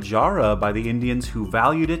 called Vajara by the Indians who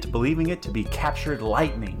valued it, believing it to be captured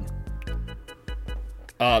lightning.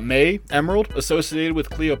 May, emerald, associated with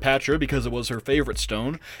Cleopatra because it was her favorite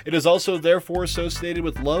stone. It is also therefore associated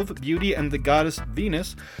with love, beauty, and the goddess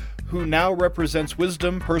Venus, who now represents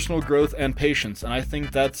wisdom, personal growth, and patience. And I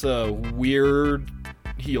think that's a weird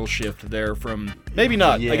heel shift there from... Maybe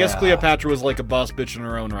not. Yeah. I guess Cleopatra was like a boss bitch in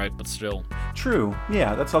her own right, but still. True.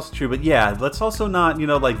 Yeah, that's also true. But yeah, let's also not,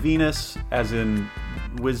 like Venus, as in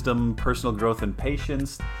wisdom, personal growth, and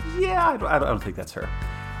patience. Yeah, I don't think that's her.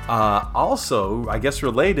 Also, I guess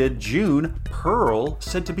related, June, pearl,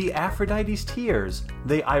 said to be Aphrodite's tears.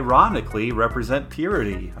 They ironically represent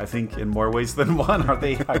purity. I think in more ways than one, are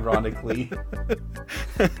they ironically?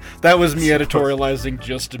 That was me editorializing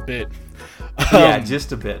just a bit. Yeah,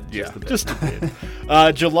 just a bit. Just a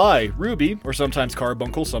bit. July, ruby, or sometimes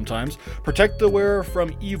carbuncle, protect the wearer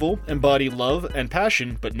from evil, embody love and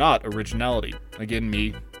passion, but not originality. Again,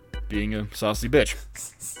 me being a saucy bitch.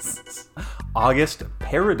 August,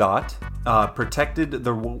 peridot, protected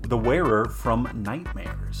the wearer from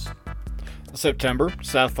nightmares. September,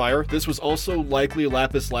 sapphire. This was also likely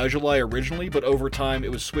lapis lazuli originally, but over time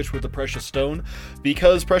it was switched with a precious stone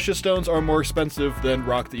because precious stones are more expensive than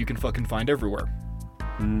rock that you can fucking find everywhere.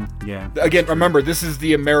 Yeah. Again, remember, this is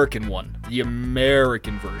the American one. The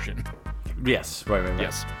American version. Yes, right.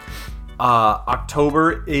 Yes.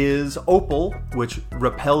 October is opal, which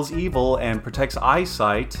repels evil and protects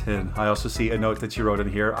eyesight. And I also see a note that you wrote in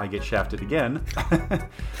here. I get shafted again.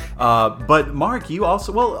 But Mark, you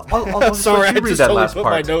also... Well, I'll sorry, let you read that totally last put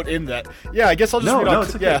part. my note in that. Yeah, I guess I'll just read No, on.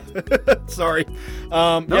 it's okay. Yeah, sorry.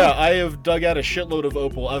 Yeah, I have dug out a shitload of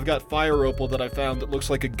opal. I've got fire opal that I found that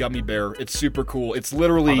looks like a gummy bear. It's super cool. It's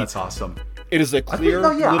literally... Oh, that's awesome. It is a clear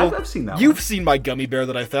little... I've seen that You've one. Seen my gummy bear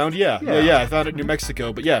that I found? Yeah. I found it in New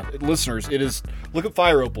Mexico. But yeah, listeners, it is... Look at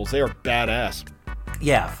fire opals. They are badass.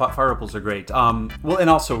 Yeah, fire opals are great. Well, and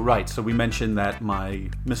also, right, so we mentioned that my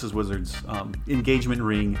Mrs. Wizard's engagement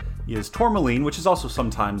ring is tourmaline, which is also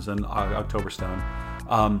sometimes an October stone.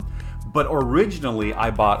 But originally,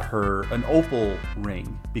 I bought her an opal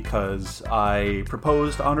ring because I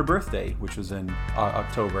proposed on her birthday, which was in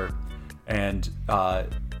October. And,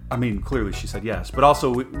 I mean, clearly she said yes. But also,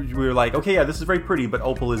 we were like, okay, yeah, this is very pretty, but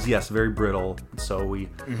opal is, yes, very brittle. So we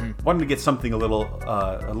wanted to get something a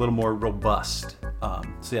little more robust.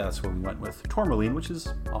 So yeah, that's what we went with. Tourmaline, which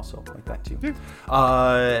is also like that too. Yeah.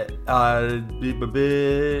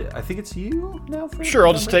 I think it's you now. Sure,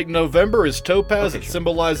 I'll just take November as topaz. Okay, it sure.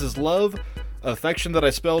 symbolizes love, affection that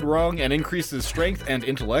I spelled wrong, and increases strength and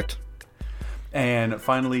intellect. And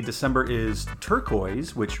finally, December is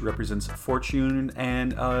turquoise, which represents fortune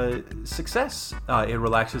and success. It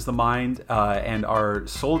relaxes the mind and are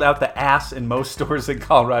sold out the ass in most stores in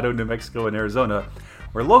Colorado, New Mexico, and Arizona,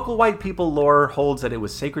 where local white people lore holds that it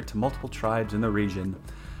was sacred to multiple tribes in the region.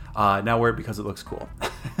 Now wear it because it looks cool.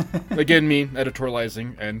 Again, me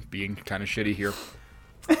editorializing and being kind of shitty here.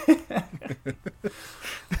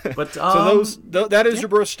 But so that is your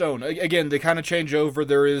birthstone. Again, they kind of change over.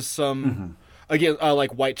 There is some again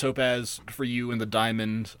like white topaz for you and the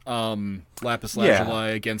diamond, lapis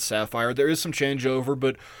lazuli against sapphire. There is some changeover,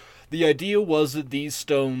 but the idea was that these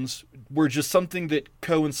stones were just something that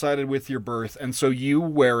coincided with your birth, and so you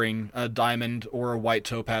wearing a diamond or a white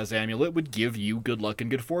topaz amulet would give you good luck and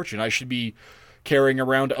good fortune. I should be carrying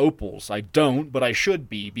around opals. I don't, but I should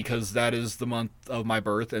be, because that is the month of my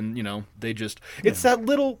birth, and, you know, they just... It's that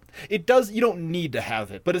little... It does... You don't need to have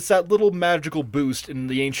it, but it's that little magical boost in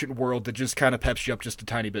the ancient world that just kind of peps you up just a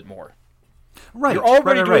tiny bit more. Right. You're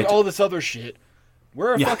already doing right. all this other shit.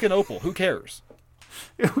 Wear a fucking opal. Who cares?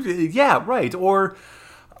 Yeah, right. Or,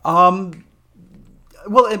 well,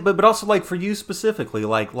 but also like for you specifically,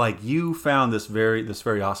 like you found this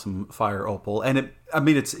very awesome fire opal, and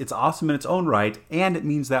it's awesome in its own right, and it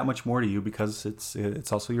means that much more to you because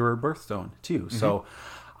it's also your birthstone too. So,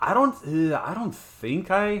 I don't think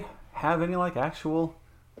I have any like actual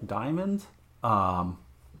diamond. I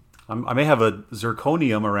may have a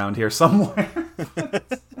zirconium around here somewhere.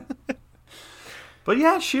 But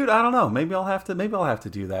yeah, shoot, I don't know. Maybe I'll have to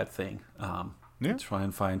do that thing. Try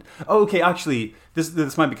and find. Oh, okay, actually,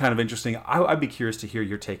 this might be kind of interesting. I'd be curious to hear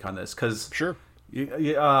your take on this because sure.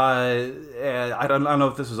 I don't know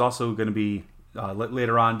if this is also going to be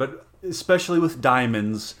later on, but especially with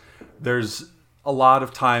diamonds, there's a lot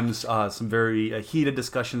of times some very heated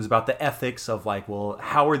discussions about the ethics of like, well,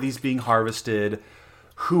 how are these being harvested?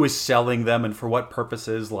 Who is selling them, and for what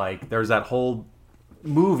purposes? Like, there's that whole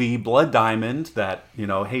movie Blood Diamond that, you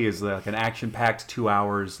know, hey, is like an action-packed 2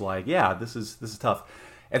 hours, like, yeah, this is tough.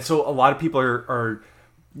 And so a lot of people are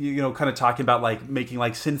you know, kind of talking about like making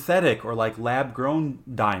like synthetic or like lab-grown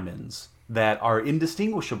diamonds that are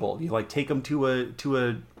indistinguishable. You like take them to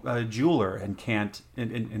a jeweler and can't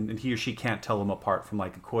and he or she can't tell them apart from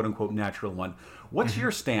like a quote-unquote natural one. What's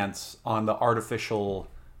your stance on the artificial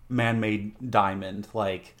man-made diamond?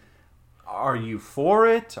 Like, are you for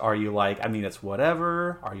it? Are you like, I mean, it's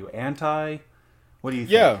whatever? Are you anti? What do you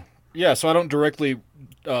think? Yeah, so I don't directly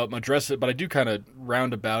address it, but I do kind of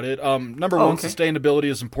round about it. Number one, sustainability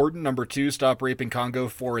is important. Number two, stop raping Congo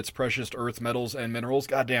for its precious earth, metals, and minerals.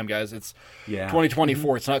 Goddamn, guys, it's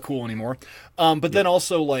 2024. It's not cool anymore. But then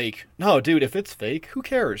also, like, no, dude, if it's fake, who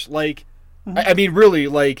cares? Like, I mean, really,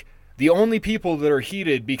 like, the only people that are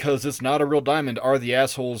heated because it's not a real diamond are the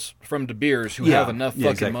assholes from De Beers who have enough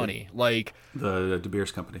fucking money. Like the De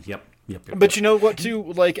Beers company. Yep. But you know what, too?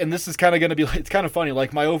 Like, and this is kind of going to be, it's kind of funny.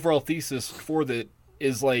 Like, my overall thesis for that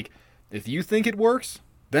is like, if you think it works,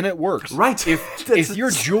 then it works. Right. If your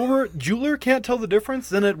jeweler can't tell the difference,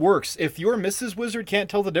 then it works. If your Mrs. Wizard can't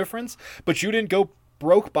tell the difference, but you didn't go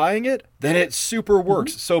broke buying it, then it super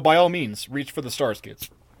works. So by all means, reach for the stars, kids.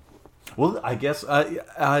 Well, I guess,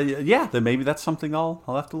 then maybe that's something I'll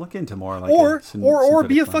have to look into more. Like or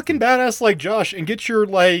be a fucking badass like Josh and get your,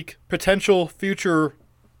 like, potential future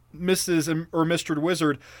Mrs. or Mr.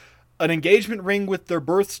 Wizard an engagement ring with their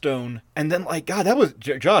birthstone, and then, like, God, that was,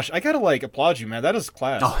 Josh, I gotta, like, applaud you, man. That is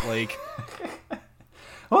class. Oh. Like,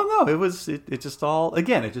 well, no, it just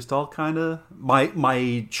all kind of, my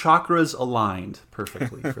chakras aligned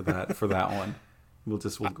perfectly for that one. We'll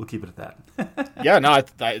keep it at that. Yeah, no,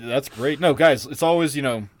 that's great. No, guys, it's always, you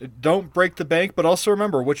know, don't break the bank, but also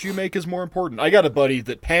remember, what you make is more important. I got a buddy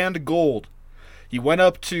that panned gold. He went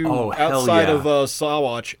up to outside of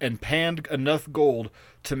Sawatch and panned enough gold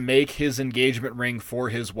to make his engagement ring for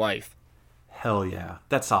his wife. Hell yeah.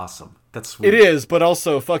 That's awesome. That's sweet. It is, but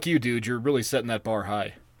also, fuck you, dude. You're really setting that bar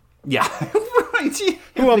high. Yeah. Right.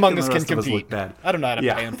 Who among us can compete? I don't know how to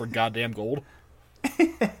pan for goddamn gold.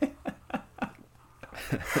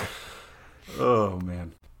 Oh,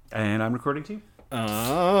 man. And I'm recording too?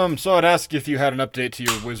 So I'd ask if you had an update to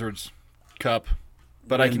your Wizards cup,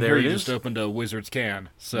 but I And can there hear it you is. just opened a wizard's can.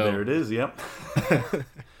 So There it is. Yep.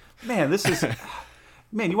 Man, this is.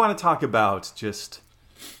 Man, you want to talk about just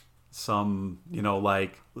some,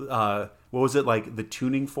 like, what was it, like the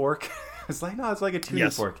tuning fork? It's like, no, it's like a tuning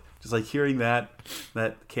Yes. fork. Just like hearing that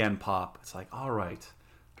can pop. It's like, all right,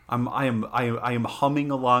 I am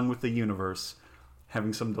humming along with the universe,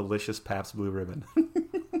 having some delicious Pabst Blue Ribbon.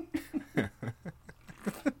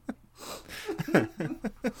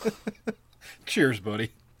 cheers,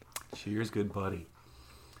 buddy. Cheers, good buddy.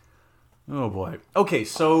 Oh boy. Okay,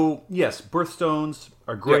 so yes, birthstones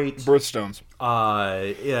are great. Yep, birthstones.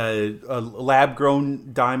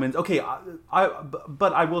 Lab-grown diamonds. Okay,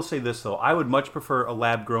 but I will say this though: I would much prefer a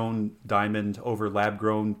lab-grown diamond over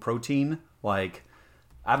lab-grown protein. Like,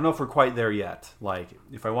 I don't know if we're quite there yet. Like,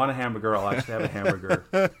 if I want a hamburger, I'll actually have a hamburger.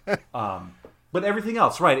 But everything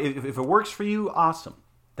else, right? If it works for you, awesome.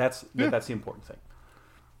 That's the important thing.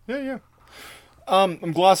 Yeah.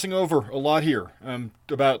 I'm glossing over a lot here.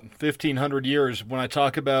 About 1,500 years when I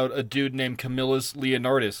talk about a dude named Camillus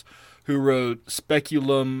Leonardus who wrote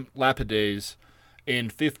Speculum Lapides in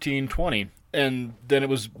 1520, and then it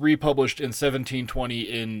was republished in 1720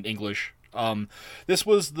 in English. This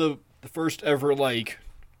was the first ever,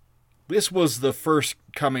 this was the first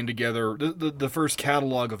coming together, the first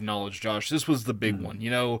catalog of knowledge, Josh. This was the big one,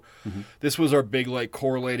 This was our big,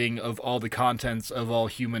 correlating of all the contents of all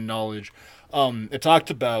human knowledge. It talked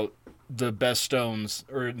about the best stones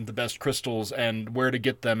or the best crystals and where to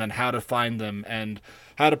get them and how to find them and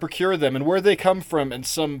how to procure them and where they come from, and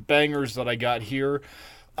some bangers that I got here.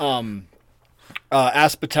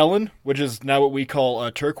 Aspatellin, which is now what we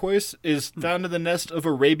call turquoise, is found in the nest of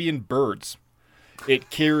Arabian birds. It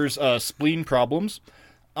cures spleen problems,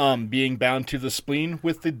 being bound to the spleen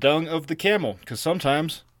with the dung of the camel, because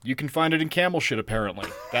sometimes you can find it in camel shit, apparently.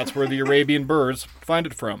 That's where the Arabian birds find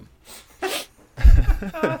it from.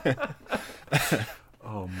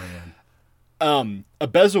 Oh man. A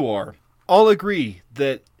bezoar. All agree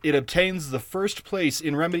that it obtains the first place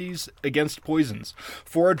in remedies against poisons.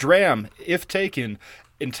 For a dram, if taken,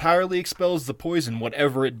 entirely expels the poison,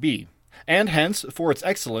 whatever it be. And hence, for its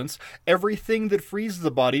excellence, everything that frees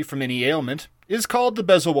the body from any ailment is called the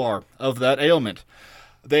bezoar of that ailment.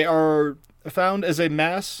 They are found as a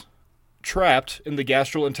mass trapped in the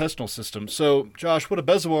gastrointestinal system. So, Josh, what a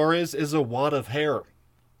bezoar is a wad of hair.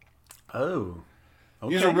 Oh.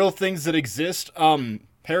 Okay. These are real things that exist.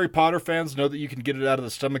 Harry Potter fans know that you can get it out of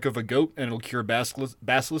the stomach of a goat and it'll cure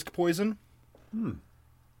basilisk poison.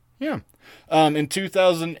 Yeah. In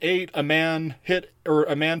 2008, a man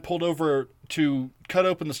pulled over to cut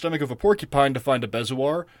open the stomach of a porcupine to find a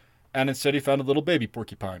bezoar, and instead he found a little baby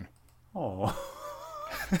porcupine. Oh.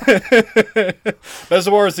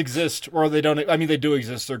 Bezoars exist, or they don't. I mean, they do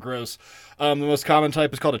exist. They're gross. The most common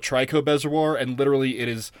type is called a trichobezoar, and literally it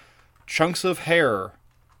is chunks of hair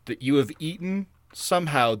that you have eaten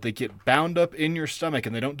somehow. They get bound up in your stomach,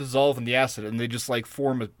 and they don't dissolve in the acid, and they just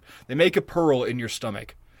they make a pearl in your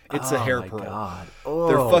stomach. It's a hair pearl. God.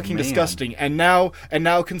 They're fucking disgusting. And now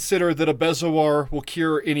consider that a bezoar will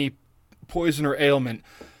cure any poison or ailment.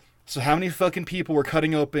 So how many fucking people were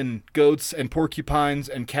cutting open goats and porcupines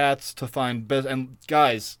and cats to find and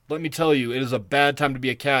guys, let me tell you, it is a bad time to be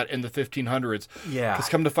a cat in the 1500s. Yeah. Because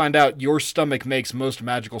come to find out, your stomach makes most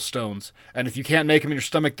magical stones. And if you can't make them in your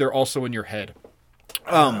stomach, they're also in your head.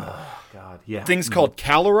 God, yeah. Things called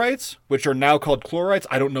calorites, which are now called chlorites.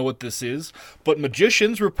 I don't know what this is, but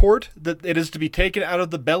magicians report that it is to be taken out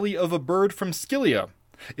of the belly of a bird from Scylla.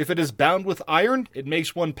 If it is bound with iron, it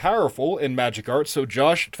makes one powerful in magic art. So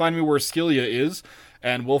Josh, find me where Scylla is,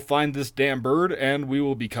 and we'll find this damn bird, and we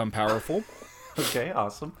will become powerful. Okay,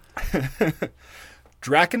 awesome.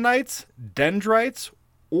 Draconites, dendrites,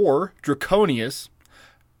 or draconius,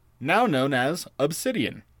 now known as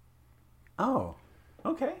obsidian. Oh,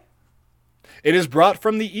 okay. It is brought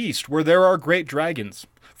from the east, where there are great dragons.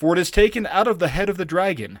 For it is taken out of the head of the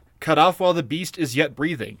dragon, cut off while the beast is yet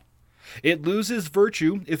breathing. It loses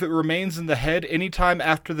virtue if it remains in the head any time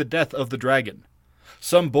after the death of the dragon.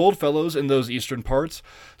 Some bold fellows in those eastern parts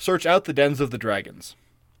search out the dens of the dragons.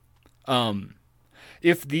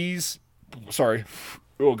 If these... Sorry.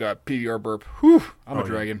 Oh, God. PBR burp. Whew. I'm a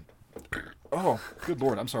dragon. Oh, good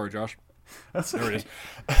Lord. I'm sorry, Josh. There it is.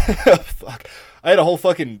 Fuck. I had a whole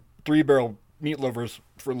fucking 3-barrel meat lovers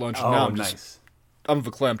for lunch. Oh, now nice. I'm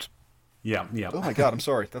verklempt. Yeah. Oh my God, I'm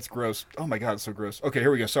sorry. That's gross. Oh my God, it's so gross. Okay,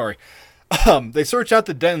 here we go. Sorry. They search out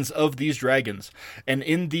the dens of these dragons, and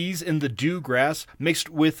in the dew grass mixed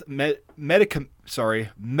with medicaments,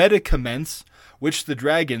 which the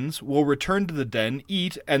dragons will return to the den,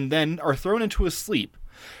 eat, and then are thrown into a sleep.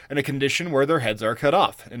 in a condition where their heads are cut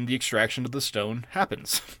off, and the extraction of the stone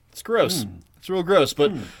happens. It's gross. It's real gross,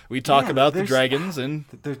 but we talk about the dragons, and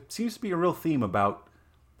there seems to be a real theme about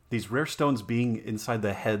these rare stones being inside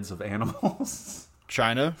the heads of animals.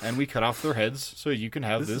 China, and we cut off their heads so you can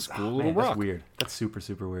have this cool little rock. That's weird. That's super,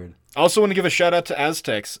 super weird. I also want to give a shout out to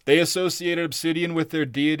Aztecs. They associated obsidian with their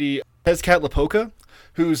deity Tezcatlipoca,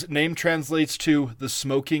 whose name translates to the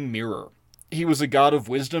smoking mirror. He was a god of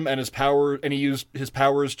wisdom, and he used his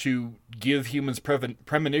powers to give humans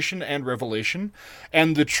premonition and revelation.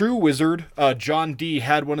 And the true wizard, John Dee,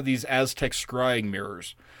 had one of these Aztec scrying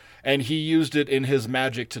mirrors, and he used it in his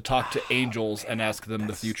magic to talk to angels and ask them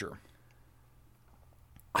the future.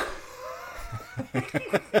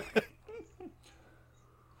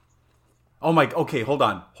 Oh my. Okay, hold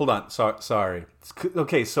on. Sorry.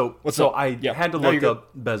 Okay, so I had to look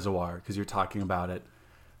up Bezoar because you're talking about it,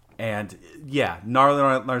 and yeah,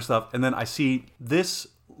 gnarly stuff. And then I see this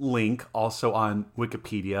link also on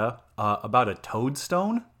Wikipedia about a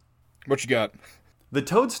toadstone. What you got? The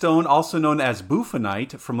toadstone, also known as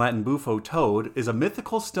buffonite, from Latin bufo, toad, is a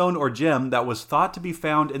mythical stone or gem that was thought to be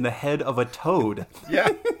found in the head of a toad. Yeah.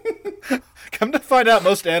 Come to find out,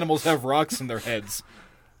 most animals have rocks in their heads.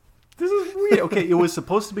 This is weird. Okay, it was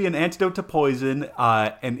supposed to be an antidote to poison,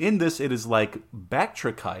 and in this it is like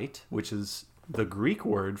bactrichite, which is the Greek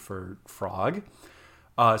word for frog,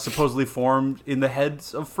 supposedly formed in the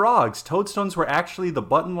heads of frogs. Toadstones were actually the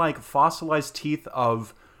button-like fossilized teeth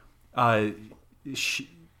of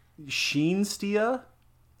Sheenstia,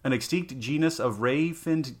 an extinct genus of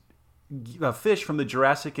ray-finned fish from the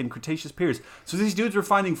Jurassic and Cretaceous periods. So these dudes were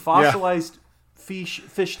finding fossilized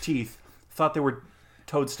fish teeth, thought they were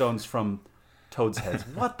toadstones from toads' heads.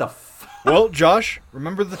 What the fuck? Well, Josh,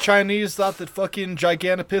 remember the Chinese thought that fucking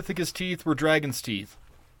Gigantopithecus teeth were dragon's teeth?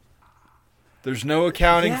 There's no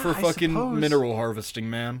accounting for fucking mineral harvesting,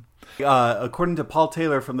 man. According to Paul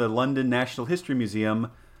Taylor from the London National History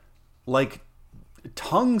Museum, like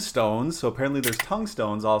tongue stones, so apparently there's tongue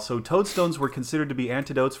stones also, toadstones were considered to be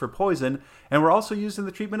antidotes for poison and were also used in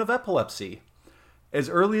the treatment of epilepsy. As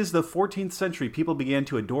early as the 14th century, people began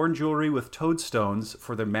to adorn jewelry with toadstones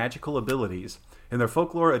for their magical abilities. In their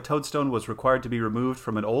folklore, a toadstone was required to be removed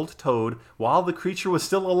from an old toad while the creature was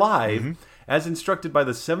still alive, as instructed by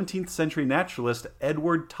the 17th century naturalist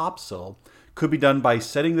Edward Topsell. Could be done by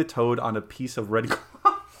setting the toad on a piece of red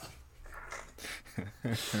cloth.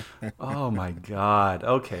 Oh my god.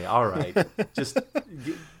 Okay, all right. Just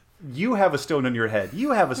you have a stone in your head.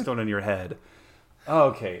 You have a stone in your head.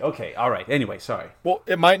 Okay, all right. Anyway, sorry. Well,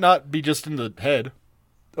 it might not be just in the head.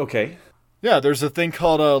 Okay. Yeah, there's a thing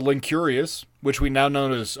called Lincurius, which we now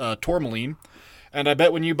know as tourmaline. And I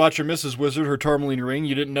bet when you bought your Mrs. Wizard her tourmaline ring,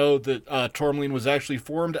 you didn't know that tourmaline was actually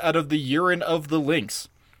formed out of the urine of the lynx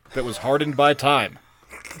that was hardened by time.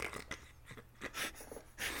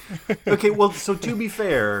 Okay, well, so to be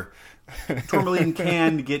fair, tourmaline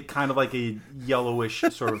can get kind of like a yellowish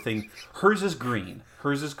sort of thing. Hers is green.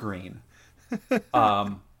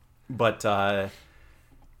 But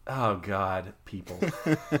oh god, people.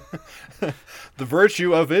 The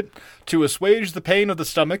virtue of it, to assuage the pain of the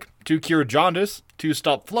stomach, to cure jaundice, to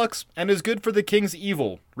stop flux, and is good for the king's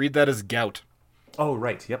evil. Read that as gout. Oh,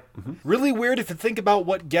 right, yep. Mm-hmm. Really weird if you think about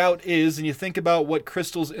what gout is and you think about what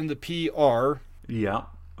crystals in the pea are. Yeah.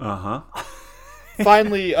 Uh-huh.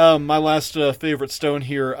 Finally, my last favorite stone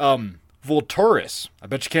here, Vulturus. I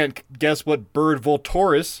bet you can't guess what bird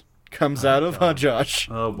Vulturus comes out of, huh, Josh?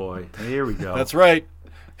 Oh, boy. Here we go. That's right.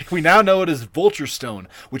 We now know it as vulture stone,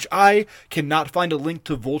 which I cannot find a link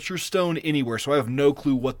to vulture stone anywhere, so I have no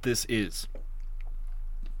clue what this is.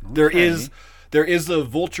 Okay. There is a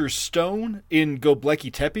vulture stone in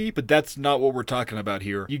Göbekli Tepe, but that's not what we're talking about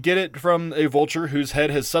here. You get it from a vulture whose head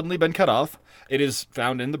has suddenly been cut off. It is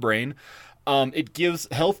found in the brain. It gives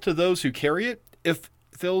health to those who carry it. It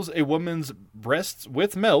fills a woman's breasts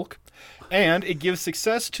with milk. And it gives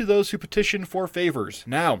success to those who petition for favors.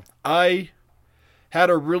 Now, I had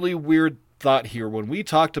a really weird thought here. When we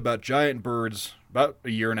talked about giant birds about a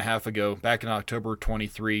year and a half ago, back in October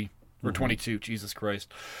 23, or 22, Jesus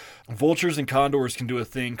Christ. Vultures and condors can do a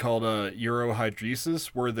thing called urohydresis,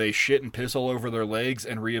 where they shit and piss all over their legs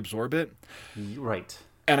and reabsorb it. Right.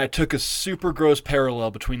 And I took a super gross parallel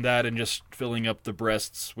between that and just filling up the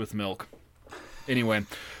breasts with milk. Anyway,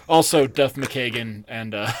 also Duff McKagan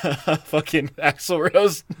and fucking Axl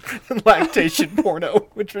Rose lactation porno,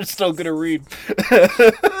 which we're still gonna read.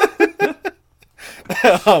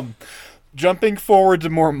 Jumping forward to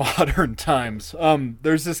more modern times,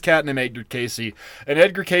 there's this cat named Edgar Casey, and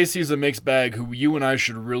Edgar Casey is a mixed bag who you and I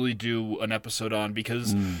should really do an episode on,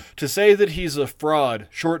 because to say that he's a fraud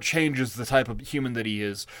shortchanges the type of human that he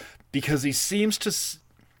is, because he seems to...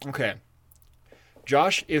 Okay.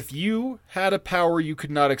 Josh, if you had a power you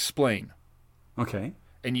could not explain, Okay.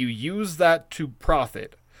 and you use that to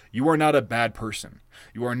profit, you are not a bad person.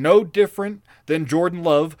 You are no different than Jordan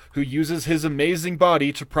Love, who uses his amazing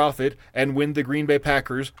body to profit and win the Green Bay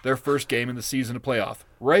Packers their first game in the season of playoff,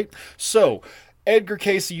 right? So, Edgar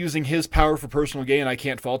Casey using his power for personal gain, I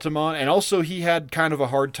can't fault him on, and also he had kind of a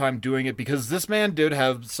hard time doing it because this man did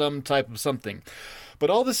have some type of something. But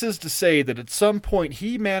all this is to say that at some point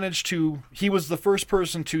he was the first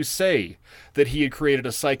person to say that he had created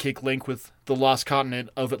a psychic link with the lost continent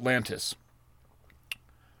of Atlantis,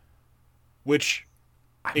 which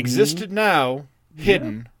existed now,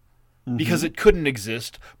 hidden, because it couldn't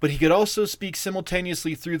exist, but he could also speak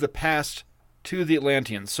simultaneously through the past to the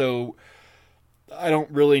Atlanteans. So, I don't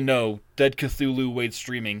really know. Dead Cthulhu waits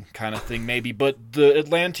streaming kind of thing, maybe. But the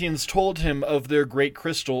Atlanteans told him of their great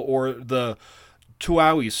crystal, or the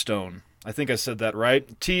Tuaoi stone. I think I said that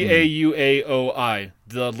right. Tauaoi.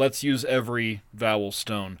 The let's use every vowel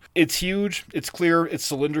stone. It's huge, it's clear, it's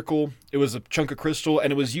cylindrical. It was a chunk of crystal,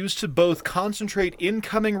 and it was used to both concentrate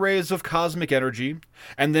incoming rays of cosmic energy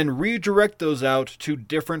and then redirect those out to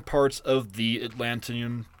different parts of the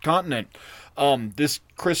Atlantean continent. This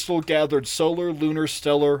crystal gathered solar, lunar,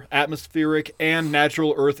 stellar, atmospheric, and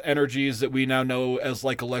natural Earth energies that we now know as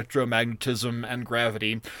like electromagnetism and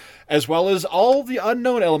gravity, as well as all the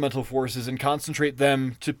unknown elemental forces, and concentrate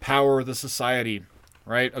them to power the society.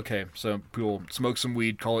 Right? Okay, so people smoke some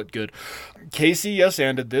weed, call it good. Casey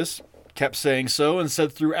yes-anded this, kept saying so, and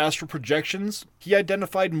said through astral projections, he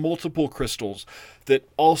identified multiple crystals that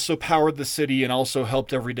also powered the city and also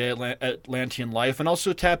helped everyday Atlantean life, and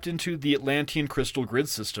also tapped into the Atlantean crystal grid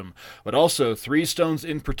system, but also 3 stones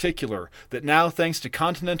in particular that now, thanks to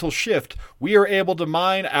continental shift, we are able to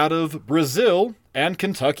mine out of Brazil and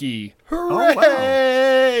Kentucky. Hooray! Oh,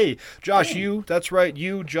 wow. Josh, that's right,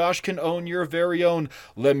 Josh, can own your very own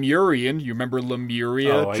Lemurian. You remember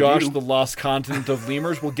Lemuria? Oh, Josh, the lost continent of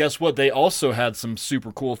lemurs? Well, guess what? They also had some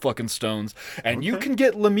super cool fucking stones. And you can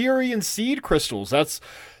get Lemurian seed crystals.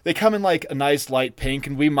 They come in like a nice light pink,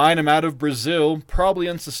 and we mine them out of Brazil, probably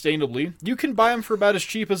unsustainably. You can buy them for about as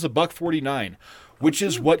cheap as $1.49, which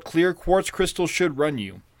is what clear quartz crystals should run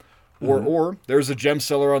you. Or there's a gem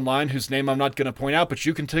seller online whose name I'm not going to point out, but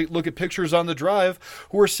you can look at pictures on the drive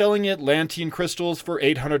who are selling Atlantean crystals for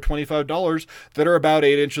 $825 that are about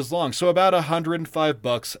 8 inches long, so about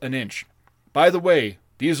 $105 an inch. By the way,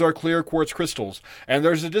 these are clear quartz crystals, and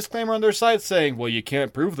there's a disclaimer on their site saying, well, you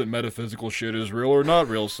can't prove that metaphysical shit is real or not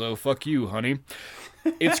real, so fuck you, honey.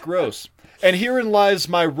 It's gross. And herein lies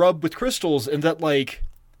my rub with crystals, in that, like,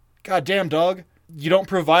 goddamn, dog, you don't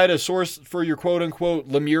provide a source for your quote-unquote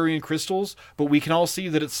Lemurian crystals, but we can all see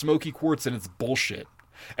that it's smoky quartz and it's bullshit.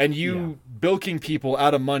 And you bilking people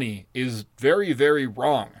out of money is very, very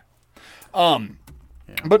wrong.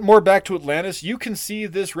 But more back to Atlantis, you can see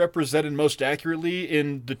this represented most accurately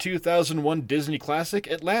in the 2001 Disney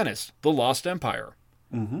classic Atlantis, The Lost Empire.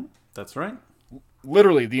 That's right.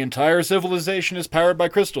 Literally, the entire civilization is powered by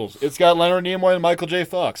crystals. It's got Leonard Nimoy and Michael J.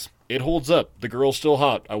 Fox. It holds up. The girl's still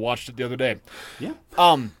hot. I watched it the other day. Yeah.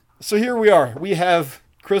 So here we are. We have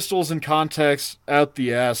crystals and context out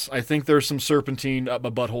the ass. I think there's some serpentine up my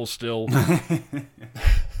butthole still.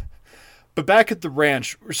 But back at the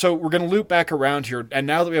ranch, so we're going to loop back around here, and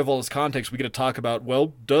now that we have all this context, we get to talk about,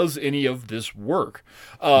 well, does any of this work?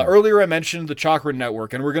 Earlier I mentioned the chakra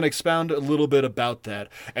network, and we're going to expound a little bit about that,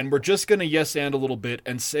 and we're just going to yes-and a little bit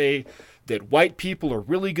and say that white people are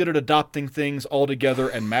really good at adopting things all together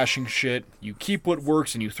and mashing shit. You keep what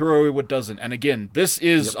works and you throw away what doesn't. And again, this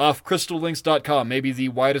is off crystallinks.com, maybe the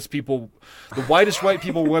widest white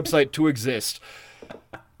people website to exist.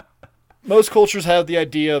 Most cultures have the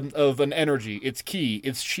idea of an energy. It's ki,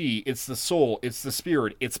 it's chi, it's the soul, it's the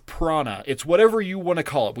spirit, it's prana, it's whatever you want to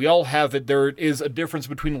call it. We all have it. There is a difference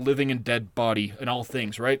between a living and dead body in all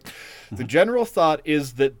things, right? The general thought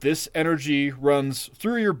is that this energy runs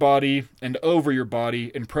through your body and over your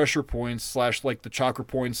body in pressure points / like the chakra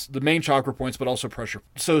points, the main chakra points, but also pressure.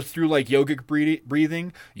 So through like yogic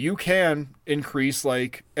breathing, you can increase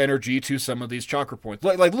like energy to some of these chakra points.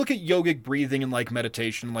 Like look at yogic breathing and like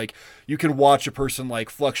meditation. Like you can watch a person like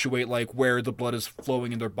fluctuate like where the blood is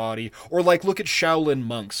flowing in their body, or like look at Shaolin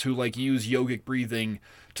monks who like use yogic breathing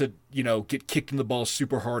to, you know, get kicked in the balls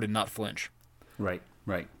super hard and not flinch. Right.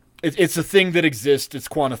 It's a thing that exists. It's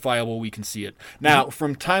quantifiable. We can see it. Now,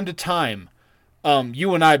 from time to time,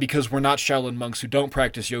 You and I, because we're not Shaolin monks who don't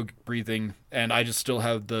practice yogic breathing, and I just still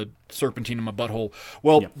have the serpentine in my butthole.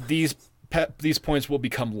 Well, these points will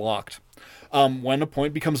become locked. When a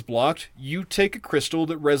point becomes blocked, you take a crystal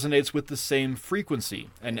that resonates with the same frequency.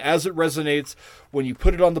 And as it resonates, when you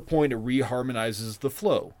put it on the point, it reharmonizes the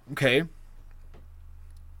flow. Okay?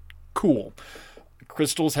 Cool.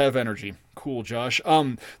 Crystals have energy. Cool, Josh.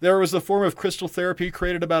 There was a form of crystal therapy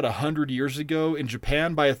created about 100 years ago in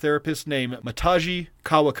Japan by a therapist named Mataji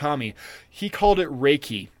Kawakami. He called it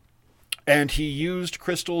Reiki. And he used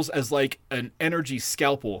crystals as like an energy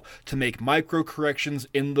scalpel to make micro corrections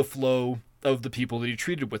in the flow of the people that he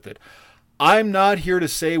treated with it. I'm not here to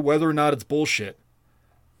say whether or not it's bullshit.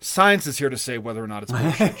 Science is here to say whether or not it's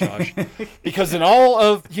bullshit, Josh. Because in all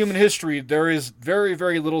of human history, there is very,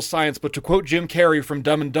 very little science. But to quote Jim Carrey from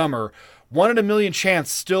Dumb and Dumber, 1 in a million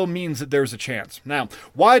chance still means that there's a chance. Now,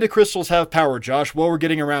 why do crystals have power, Josh? Well, we're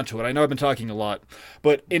getting around to it. I know I've been talking a lot.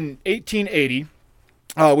 But in 1880,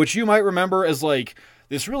 which you might remember as like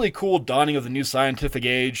this really cool dawning of the new scientific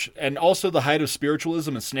age, and also the height of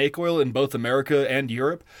spiritualism and snake oil in both America and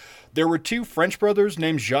Europe, there were 2 French brothers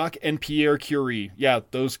named Jacques and Pierre Curie. Yeah,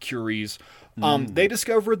 those Curies. They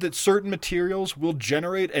discovered that certain materials will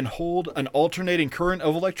generate and hold an alternating current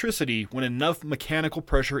of electricity when enough mechanical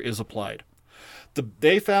pressure is applied.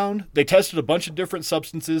 They tested a bunch of different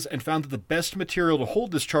substances and found that the best material to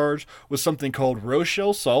hold this charge was something called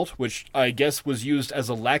Rochelle salt, which I guess was used as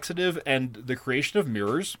a laxative and the creation of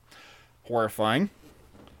mirrors. Horrifying.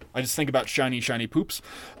 I just think about shiny, shiny poops.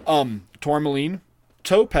 Tourmaline,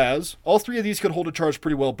 topaz, all 3 of these could hold a charge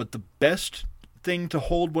pretty well, but the best thing to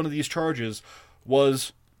hold one of these charges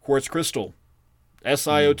was quartz crystal.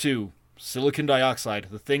 SiO2, silicon dioxide,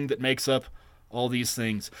 the thing that makes up all these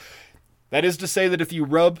things. That is to say that if you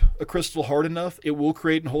rub a crystal hard enough, it will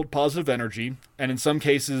create and hold positive energy, and in some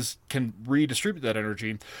cases can redistribute that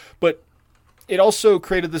energy. But it also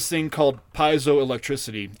created this thing called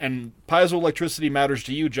piezoelectricity. And piezoelectricity matters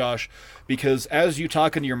to you, Josh, because as you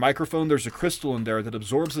talk into your microphone, there's a crystal in there that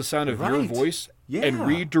absorbs the sound of your voice and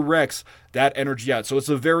redirects that energy out. So it's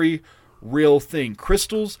a very real thing.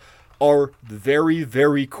 Crystals are very,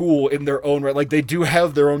 very cool in their own right. Like, they do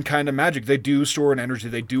have their own kind of magic. They do store an energy.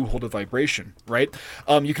 They do hold a vibration, right?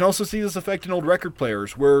 You can also see this effect in old record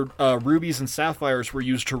players where rubies and sapphires were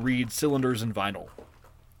used to read cylinders and vinyl.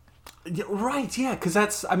 Yeah, right, yeah, because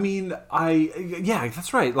that's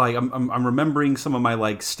that's right. Like, I'm remembering some of my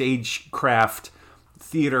like stagecraft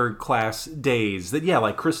theater class days that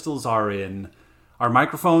like crystals are in our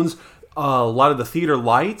microphones. A lot of the theater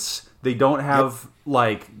lights, they don't have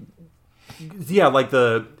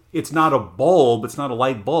it's not a bulb, it's not a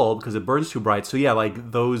light bulb because it burns too bright. So yeah,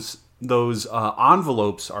 like those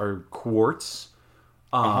envelopes are quartz.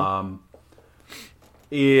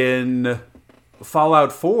 In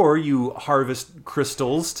Fallout 4, you harvest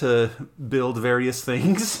crystals to build various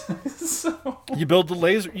things. You build the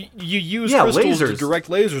laser. You use crystals to direct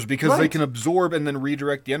lasers because they can absorb and then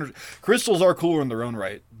redirect the energy. Crystals are cooler in their own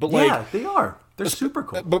right, but they are. They're super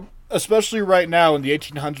cool. But especially right now in the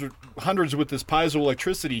 1800s with this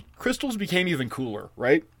piezoelectricity, crystals became even cooler,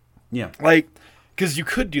 right? Yeah. Like, because you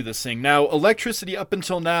could do this thing. Now, electricity up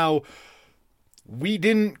until now, we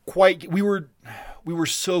were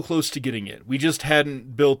so close to getting it. We just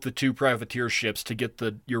hadn't built the 2 privateer ships to get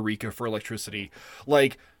the Eureka for electricity.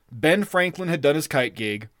 Like, Ben Franklin had done his kite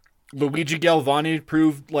gig. Luigi Galvani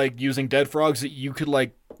proved, like, using dead frogs that you could,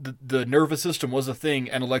 like, the nervous system was a thing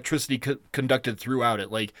and electricity conducted throughout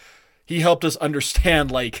it. Like, he helped us understand,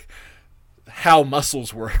 like, how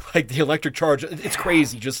muscles work. Like, the electric charge. It's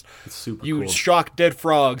crazy. Just, it's super you cool. shock dead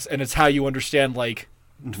frogs, and it's how you understand, like,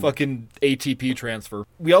 fucking ATP transfer.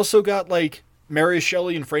 We also got, like, Mary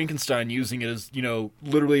Shelley and Frankenstein using it as,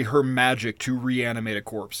 literally her magic to reanimate a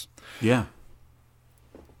corpse. Yeah.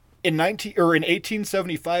 In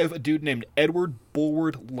 1875, a dude named Edward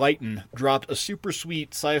Bulwer Lytton dropped a super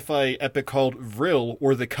sweet sci-fi epic called Vril,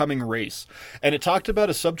 or The Coming Race. And it talked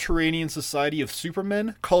about a subterranean society of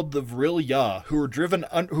supermen called the Vril Ya, who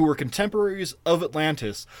were contemporaries of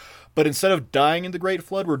Atlantis, but instead of dying in the Great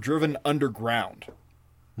Flood, were driven underground.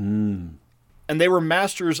 And they were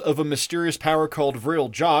masters of a mysterious power called Vril.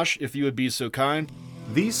 Josh, if you would be so kind.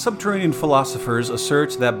 These subterranean philosophers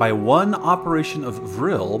assert that by one operation of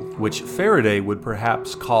Vril, which Faraday would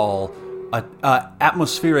perhaps call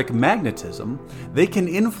atmospheric magnetism, they can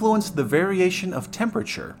influence the variation of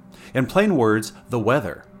temperature. In plain words, the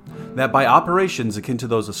weather. That by operations akin to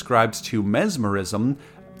those ascribed to mesmerism,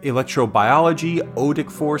 electrobiology, odic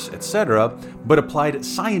force, etc., but applied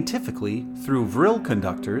scientifically through vril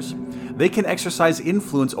conductors, they can exercise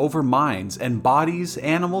influence over minds and bodies,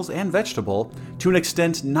 animals, and vegetable to an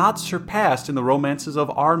extent not surpassed in the romances of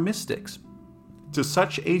our mystics. To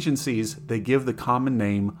such agencies, they give the common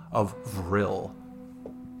name of vril.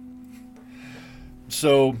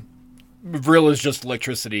 So, vril is just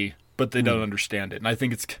electricity, but they don't understand it. And I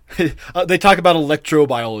think it's... they talk about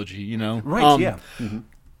electrobiology, you know? Right, yeah.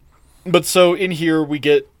 But so in here we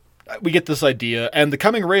get this idea, and The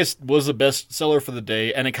Coming Race was a bestseller for the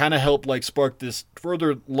day, and it kind of helped like spark this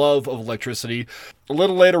further love of electricity. A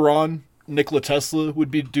little later on, Nikola Tesla would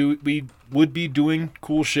be doing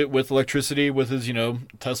cool shit with electricity with his,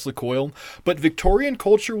 Tesla coil. But Victorian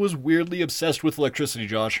culture was weirdly obsessed with electricity,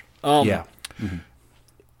 Josh. Yeah.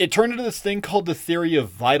 It turned into this thing called the theory of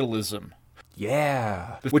vitalism.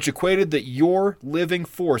 Yeah. Which equated that your living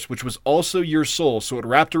force, which was also your soul, so it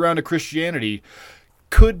wrapped around to Christianity,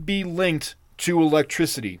 could be linked to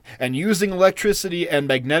electricity. And using electricity and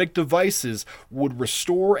magnetic devices would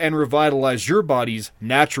restore and revitalize your body's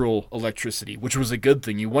natural electricity, which was a good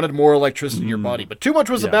thing. You wanted more electricity in your body. But too much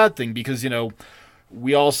was a bad thing because,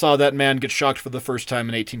 we all saw that man get shocked for the first time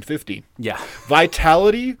in 1850. Yeah.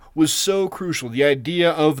 Vitality was so crucial. The idea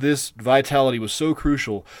of this vitality was so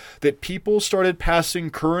crucial that people started passing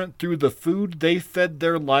current through the food they fed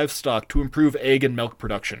their livestock to improve egg and milk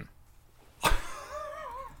production.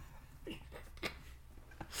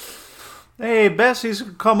 Hey, Bessie's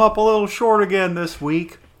come up a little short again this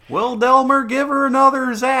week. Will Delmer give her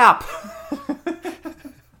another zap?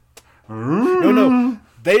 No.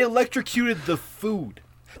 They electrocuted the food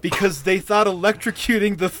because they thought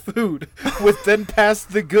electrocuting the food would then pass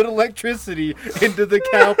the good electricity into the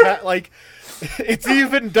cow. It's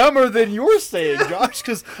even dumber than you're saying, Josh,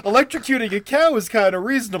 because electrocuting a cow is kind of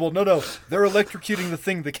reasonable. No, they're electrocuting the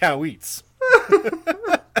thing the cow eats.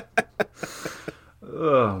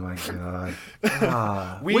 Oh, my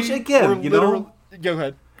God. Which, again, Go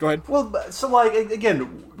ahead. Well, so,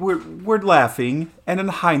 again, we're laughing, and in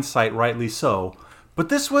hindsight, rightly so. But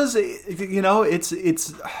this was, I think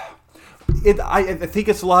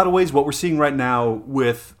it's a lot of ways what we're seeing right now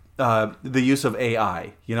with the use of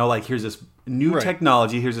AI. Here's this new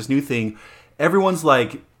technology, here's this new thing. Everyone's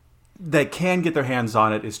that can get their hands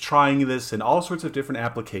on it is trying this in all sorts of different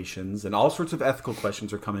applications, and all sorts of ethical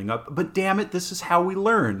questions are coming up. But damn it, this is how we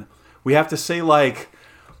learn. We have to say,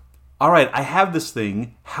 all right, I have this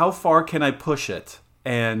thing. How far can I push it?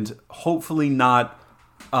 And hopefully not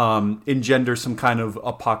engender some kind of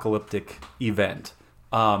apocalyptic event.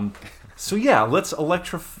 So yeah, let's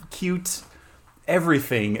electrocute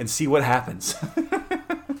everything and see what happens.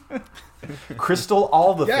 Crystal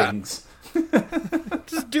all the things.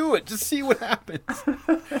 Just do it. Just see what happens.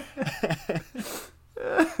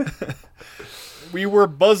 We were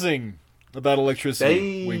buzzing about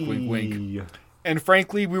electricity. Hey. Wink, wink, wink. And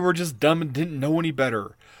frankly, we were just dumb and didn't know any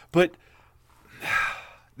better. But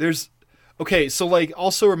okay, so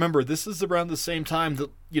also remember, this is around the same time that,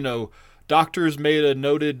 doctors made a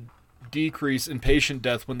noted decrease in patient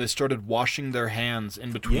death when they started washing their hands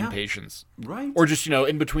in between patients. Right. Or just,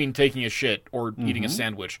 in between taking a shit or eating a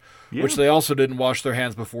sandwich, which they also didn't wash their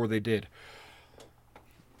hands before they did.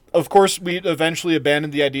 Of course, we eventually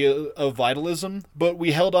abandoned the idea of vitalism, but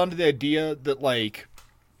we held on to the idea that,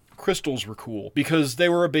 crystals were cool because they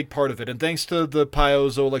were a big part of it. And thanks to the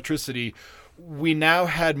piezoelectricity, we now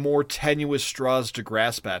had more tenuous straws to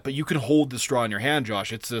grasp at. But you can hold the straw in your hand,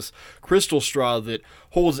 Josh. It's this crystal straw that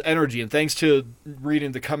holds energy. And thanks to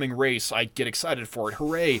reading The Coming Race, I get excited for it.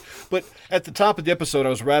 Hooray. But at the top of the episode, I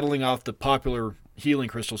was rattling off the popular healing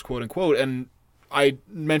crystals, quote unquote, and I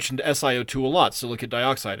mentioned SiO2 a lot, silicate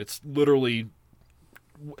dioxide. It's literally...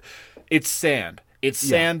 it's sand. It's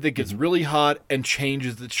sand that gets really hot and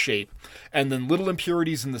changes its shape. And then little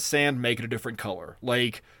impurities in the sand make it a different color.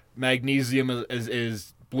 Magnesium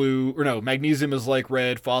is blue, or no, magnesium is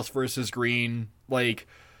red, phosphorus is green,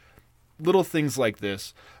 little things like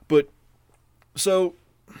this. But, so,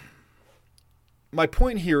 my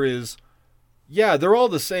point here is, they're all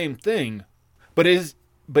the same thing, but is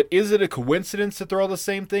it a coincidence that they're all the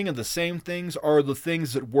same thing, and the same things are the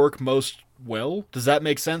things that work most well? Does that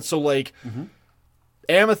make sense? So,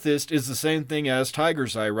 Amethyst is the same thing as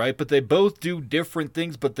Tiger's Eye, right? But they both do different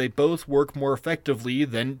things, but they both work more effectively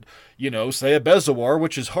than, say a bezoar,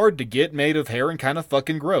 which is hard to get, made of hair and kind of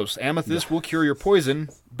fucking gross. Amethyst will cure your poison,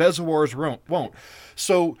 bezoars won't.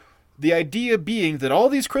 So the idea being that all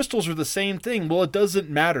these crystals are the same thing, well, it doesn't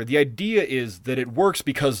matter. The idea is that it works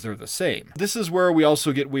because they're the same. This is where we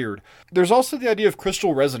also get weird. There's also the idea of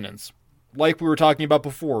crystal resonance. like we were talking about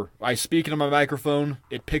before, I speak into my microphone,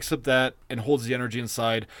 it picks up that and holds the energy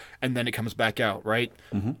inside, and then it comes back out, right?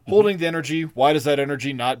 Holding the energy, why does that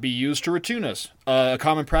energy not be used to attune us? A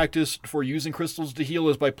common practice for using crystals to heal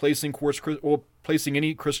is by placing placing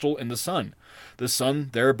any crystal in the sun. The sun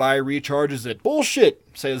thereby recharges it. Bullshit,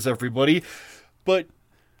 says everybody. But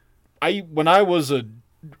when I was a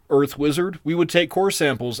Earth wizard, we would take core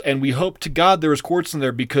samples, and we hoped to God there was quartz in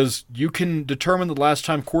there, because you can determine the last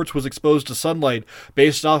time quartz was exposed to sunlight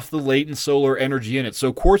based off the latent solar energy in it.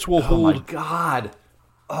 So quartz will hold... Oh my God.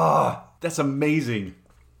 Oh, that's amazing.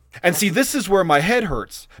 And see, this is where my head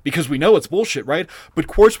hurts, because we know it's bullshit, right? But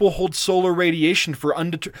quartz will hold solar radiation for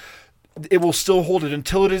it will still hold it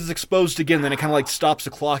until it is exposed again, then it kind of like stops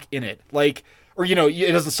the clock in it. Like... Or, you know,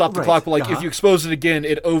 it doesn't stop the clock, but, like, if you expose it again,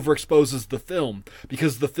 it overexposes the film,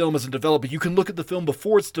 because the film isn't developed. But you can look at the film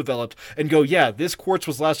before it's developed and go, yeah, this quartz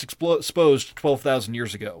was last exposed 12,000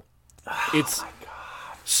 years ago. It's... Oh, my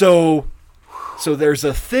God. So there's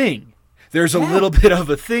a thing. There's a little bit of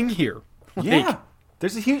a thing here. Yeah.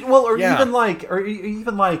 There's a huge... Well, even like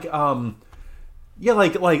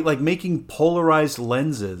making polarized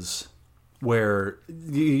lenses where,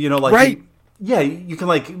 you know, like... Right. You can,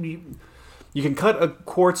 like... You can cut a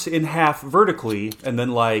quartz in half vertically, and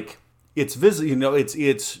then like it's visible. You know,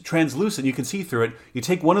 it's translucent. You can see through it. You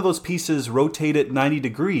take one of those pieces, rotate it 90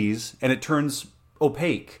 degrees, and it turns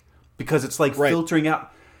opaque because it's like filtering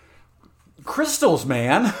out crystals.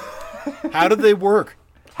 Man, how do they work?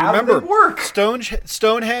 Remember, do they work?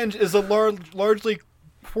 Stonehenge is a largely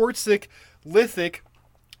quartzic lithic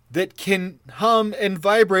that can hum and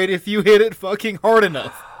vibrate if you hit it fucking hard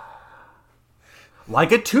enough.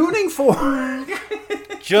 Like a tuning fork.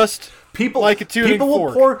 Just people like a tuning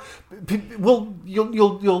fork.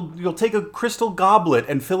 You'll take a crystal goblet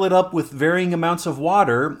and fill it up with varying amounts of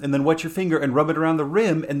water, and then wet your finger and rub it around the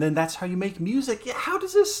rim, and then that's how you make music. Yeah, how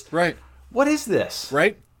does this? Right. What is this?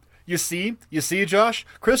 Right. You see, Josh?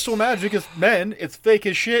 Crystal magic is it's fake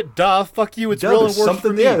as shit. Duh, fuck you. It's real and works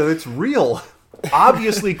for me. Yeah, it's real.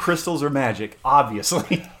 Obviously, crystals are magic.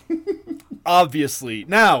 Obviously. Obviously.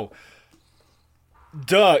 Now.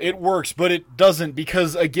 Duh, it works, but it doesn't,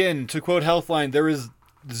 because, again, to quote Healthline, there is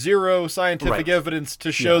zero scientific evidence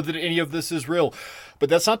to show that any of this is real. But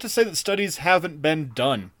that's not to say that studies haven't been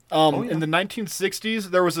done. In the 1960s,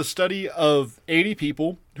 there was a study of 80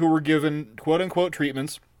 people who were given quote-unquote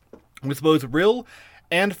treatments with both real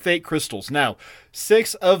and fake crystals. Now,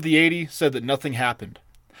 6 of the 80 said that nothing happened.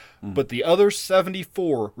 But the other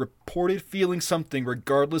 74 reported feeling something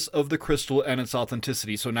regardless of the crystal and its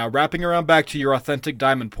authenticity. So now, wrapping around back to your authentic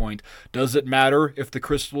diamond point, does it matter if the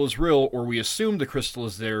crystal is real, or we assume the crystal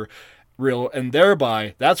is real, and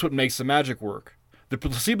thereby, that's what makes the magic work. The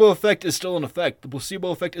placebo effect is still an effect. The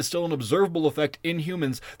placebo effect is still an observable effect in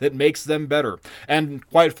humans that makes them better. And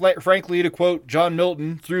quite frankly, to quote John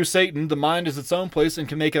Milton, through Satan, the mind is its own place and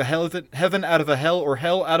can make a heaven out of a hell, or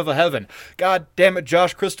hell out of a heaven. God damn it,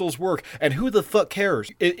 Josh, crystals work. And who the fuck cares?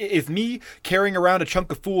 If me carrying around a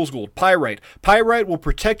chunk of fool's gold, pyrite will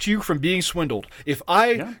protect you from being swindled. If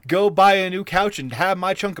I go buy a new couch and have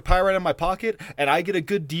my chunk of pyrite in my pocket, and I get a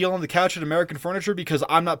good deal on the couch at American Furniture because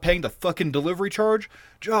I'm not paying the fucking delivery charge,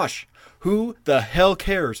 Josh, who the hell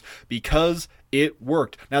cares? Because it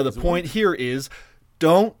worked. Now, the point here is,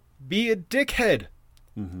 don't be a dickhead.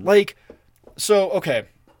 Like, so, okay,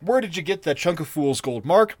 where did you get that chunk of fool's gold,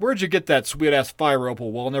 Mark? Where'd you get that sweet-ass fire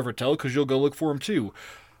opal? Well, I'll never tell, because you'll go look for him, too.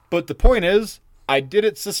 But the point is, I did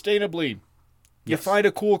it sustainably. You find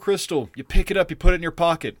a cool crystal, you pick it up, you put it in your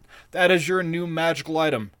pocket. That is your new magical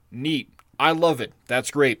item. Neat. I love it.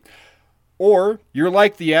 That's great. Or you're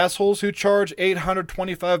like the assholes who charge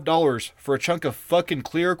 $825 for a chunk of fucking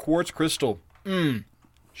clear quartz crystal.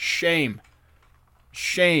 Shame.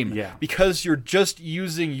 Shame. Yeah. Because you're just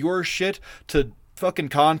using your shit to fucking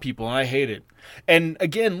con people, and I hate it. And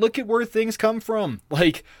again, look at where things come from.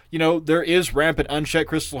 Like, you know, there is rampant unchecked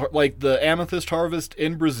crystal. Like, the amethyst harvest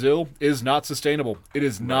in Brazil is not sustainable. It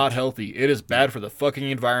is not healthy. It is bad for the fucking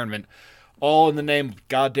environment. All in the name of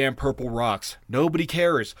goddamn purple rocks. Nobody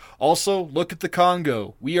cares. Also, look at the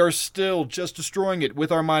Congo. We are still just destroying it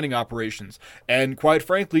with our mining operations. And quite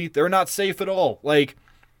frankly, they're not safe at all. Like,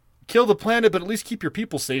 kill the planet, but at least keep your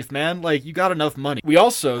people safe, man. Like, you got enough money. We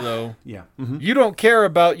also, though, you don't care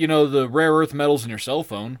about, you know, the rare earth metals in your cell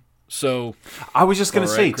phone. So I was just going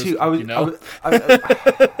to say, too,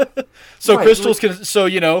 so crystals can, so,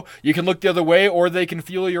 you know, you can look the other way, or they can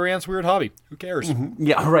fuel your aunt's weird hobby. Who cares?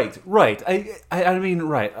 Yeah, right. I mean,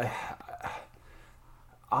 right.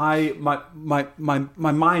 My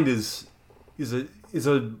mind is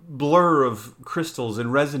a blur of crystals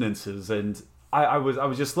and resonances, and I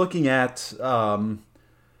was just looking at. So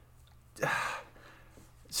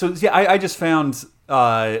yeah, I just found.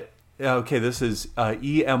 Okay, this is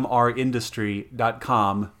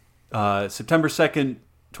emrindustry.com. September 2nd,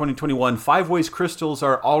 2021. 5 ways crystals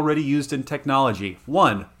are already used in technology.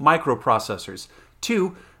 1. Microprocessors.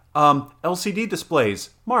 2. LCD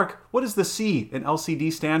displays. Mark, what does the C in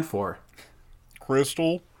LCD stand for?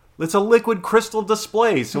 Crystal. It's a liquid crystal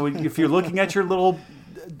display. So if you're looking at your little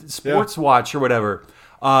sports watch or whatever.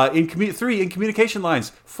 3, in communication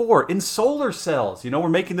lines. 4, in solar cells. We're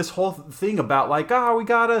making this whole thing about like, we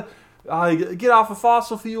gotta get off of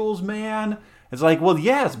fossil fuels, man. It's like, well,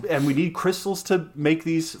 yes, and we need crystals to make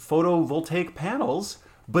these photovoltaic panels,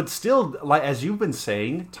 but still, like as you've been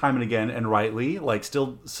saying time and again, and rightly, like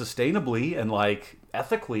still sustainably and like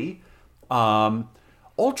ethically,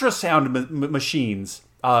 ultrasound machines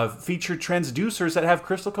feature transducers that have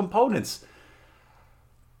crystal components.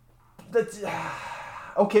 That's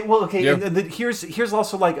okay. Well, okay. Yeah. And here's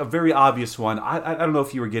also like a very obvious one. I don't know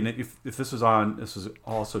if you were getting it. If this was on, this was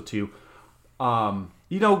also too.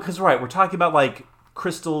 Because we're talking about like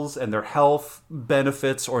crystals and their health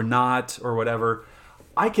benefits or not or whatever.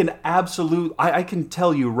 I can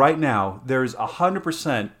tell you right now, there's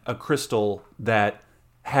 100% a crystal that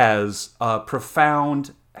has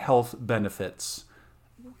profound health benefits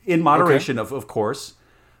in moderation, of course,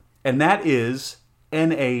 and that is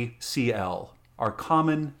NaCl, our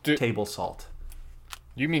common table salt.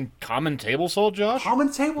 You mean common table salt, Josh?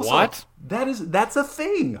 Common table salt. That's a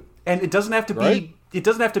thing. And it doesn't have to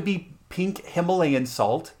be pink Himalayan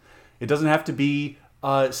salt. It doesn't have to be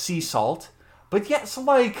sea salt. But yeah, so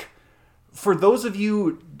like for those of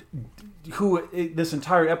you who this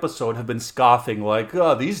entire episode have been scoffing like,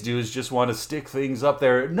 these dudes just want to stick things up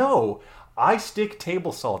there. No, I stick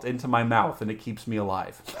table salt into my mouth and it keeps me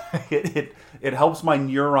alive. It helps my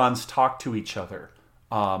neurons talk to each other.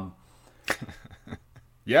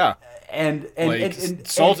 Yeah. And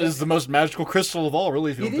salt is the most magical crystal of all,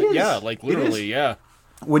 really. It is. Yeah, like literally, yeah.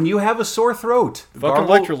 When you have a sore throat, fucking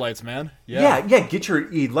electrolytes, man. Yeah. Get your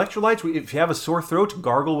electrolytes. If you have a sore throat,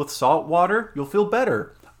 gargle with salt water. You'll feel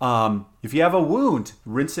better. If you have a wound,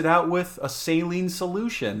 rinse it out with a saline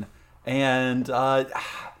solution. And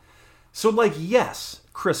so, like, yes,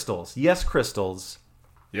 crystals. Yes, crystals.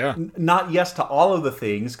 Yeah. Not yes to all of the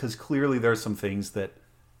things, because clearly there's some things that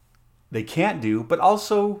they can't do, but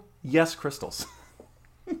also yes, crystals.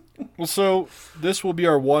 Well, so this will be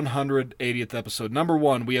our 180th episode. Number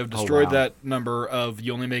 1, we have destroyed that number of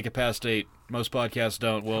you only make it past 8. Most podcasts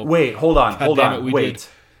don't. Well, wait, hold on. Wait.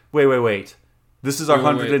 This is our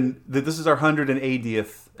this is our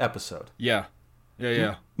 180th episode. Yeah.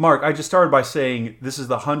 Mark, I just started by saying this is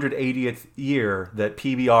the 180th year that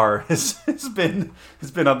PBR has been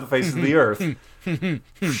on the face of the earth.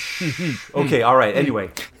 Okay, all right.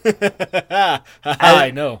 Anyway,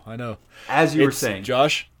 I know. As you were saying,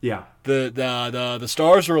 Josh. Yeah. The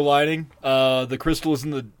stars are aligning. The crystal is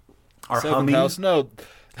in the seventh house. No,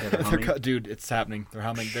 dude, it's happening. They're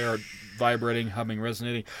humming. They are vibrating, humming,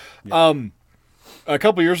 resonating. Yeah. A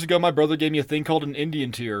couple years ago, my brother gave me a thing called an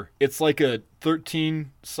Indian tear. It's like a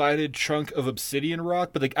 13-sided chunk of obsidian rock,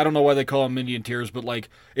 but I don't know why they call them Indian tears, but like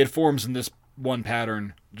it forms in this one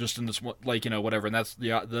pattern, just in this one, like, whatever, and that's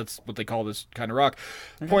what they call this kind of rock.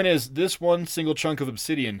 Okay. Point is, this one single chunk of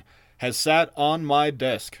obsidian has sat on my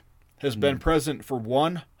desk, has been present for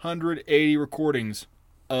 180 recordings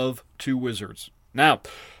of Two Wizards. Now,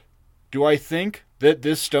 do I think that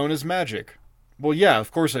this stone is magic? Well, yeah,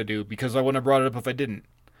 of course I do, because I wouldn't have brought it up if I didn't.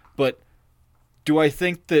 But do I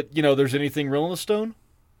think that, there's anything real in the stone?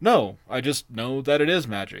 No, I just know that it is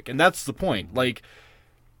magic, and that's the point. Like,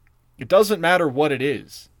 it doesn't matter what it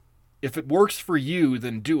is. If it works for you,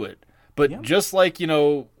 then do it. But just like,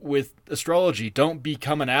 with astrology, don't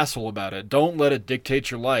become an asshole about it. Don't let it dictate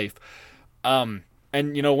your life. And,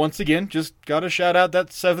 once again, just gotta shout out that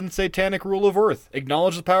 7th satanic rule of Earth.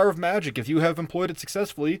 Acknowledge the power of magic if you have employed it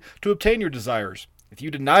successfully to obtain your desires. If you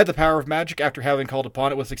deny the power of magic after having called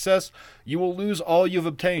upon it with success, you will lose all you've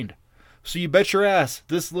obtained. So you bet your ass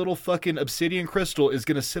this little fucking obsidian crystal is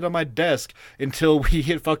gonna sit on my desk until we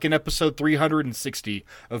hit fucking episode 360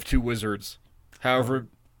 of Two Wizards. However,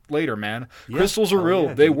 later, man. Yeah. Crystals are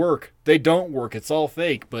real. They work. They don't work. It's all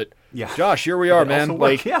fake. But, Josh, here we are, man.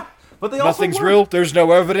 Like, but they nothing's also work. real. There's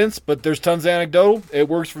no evidence, but there's tons of anecdotal. It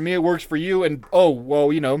works for me. It works for you. And,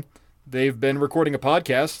 they've been recording a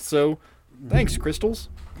podcast. So, thanks, crystals.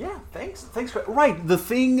 Yeah, thanks. Right. The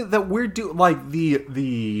thing that we're doing, like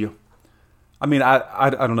I mean, I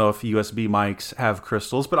don't know if USB mics have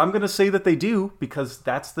crystals, but I'm going to say that they do because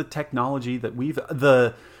that's the technology that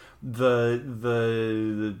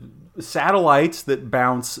the satellites that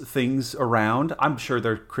bounce things around. I'm sure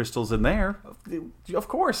there are crystals in there, of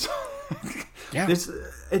course. Yeah.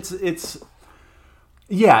 It's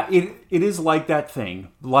yeah. It is like that thing,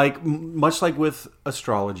 like much like with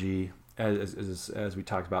astrology, as we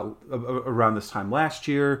talked about around this time last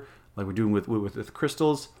year, like we're doing with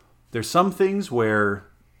crystals. There's some things where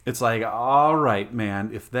it's like, all right,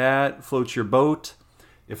 man, if that floats your boat,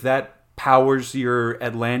 if that powers your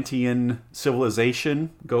Atlantean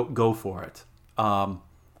civilization, go for it.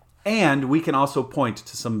 And we can also point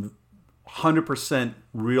to some 100%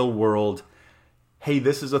 real world, hey,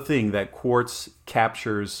 this is a thing that quartz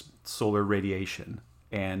captures solar radiation.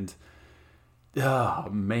 And, oh,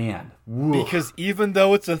 man. Woof. Because even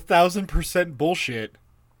though it's 1,000% bullshit,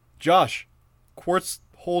 Josh, quartz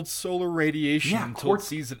holds solar radiation until quartz it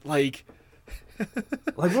sees it. Like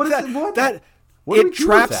what is it? What? What do we It do with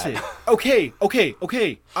traps that? it.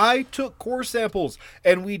 Okay. I took core samples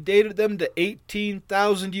and we dated them to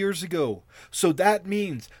 18,000 years ago. So that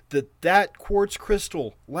means that quartz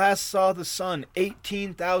crystal last saw the sun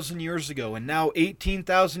 18,000 years ago. And now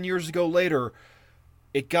 18,000 years ago later,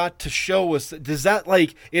 it got to show us. Does that,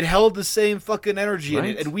 like, it held the same fucking energy in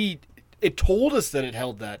it. And it told us that it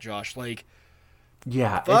held that, Josh. Like,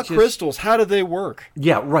 Yeah, fuck crystals. How do they work?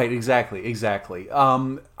 Yeah, right. Exactly.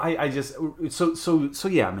 I just so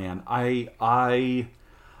yeah, man. I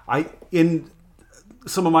in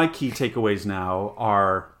some of my key takeaways now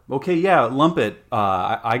are okay. Yeah, lump it.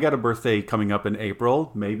 I got a birthday coming up in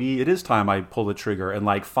April. Maybe it is time I pull the trigger and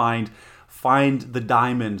like find the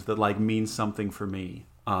diamond that like means something for me.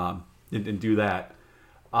 And do that.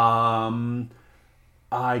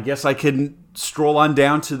 I guess I can stroll on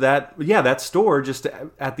down to that store just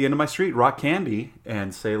at the end of my street, Rock Candy,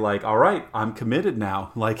 and say like, all right, I'm committed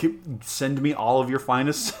now. Like, send me all of your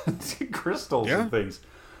finest crystals and things,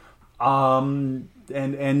 and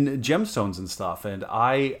gemstones and stuff. And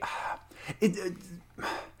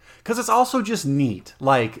because it's also just neat,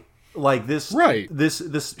 like this, right?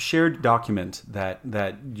 This shared document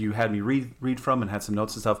that you had me read from and had some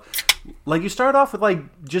notes and stuff. Like, you start off with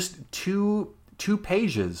like just two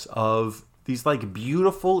pages of these like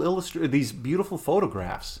beautiful these beautiful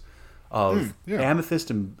photographs of amethyst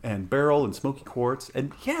and beryl and smoky quartz,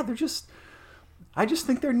 and I just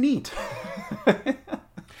think they're neat.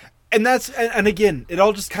 And and again, it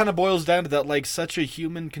all just kind of boils down to that, like, such a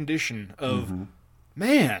human condition of,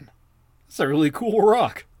 man, that's a really cool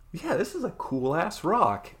rock. Yeah, this is a cool ass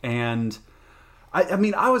rock. And I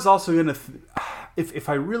mean, I was also gonna if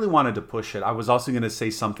I really wanted to push it, I was also gonna say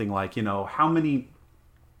something like, how many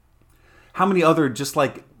other just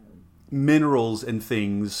like minerals and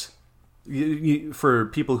things for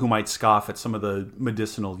people who might scoff at some of the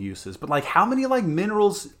medicinal uses, but like how many like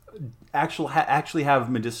minerals actually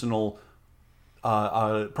have medicinal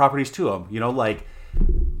properties to them? Like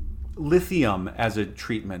lithium as a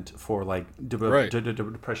treatment for like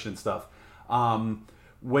depression and stuff.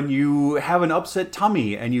 When you have an upset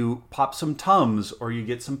tummy and you pop some Tums, or you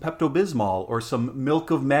get some Pepto-Bismol or some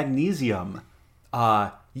milk of magnesium,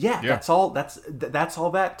 that's all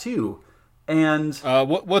that too. And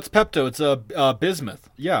what's Pepto? It's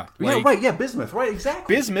bismuth. Yeah. Yeah, right. Yeah, bismuth. Right,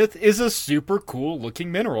 exactly. Bismuth is a super cool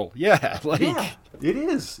looking mineral. Yeah, yeah, it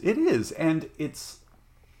is. It is, and it's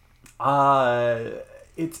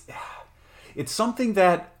something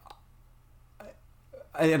that.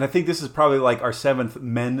 And I think this is probably like our seventh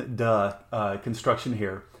construction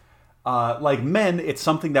here. Like men, it's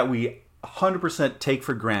something that we 100% take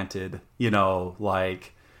for granted.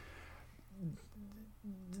 Like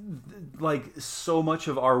so much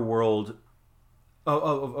of our world,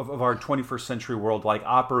 of our 21st century world, like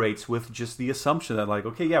operates with just the assumption that like,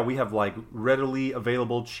 okay, yeah, we have like readily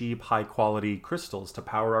available, cheap, high quality crystals to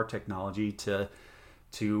power our technology, to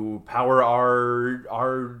power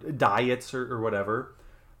our diets or whatever.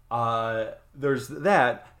 There's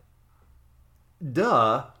that.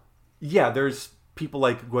 Duh. Yeah, there's people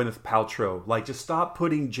like Gwyneth Paltrow. Like, just stop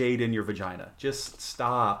putting jade in your vagina. Just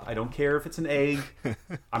stop. I don't care if it's an egg.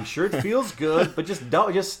 I'm sure it feels good, but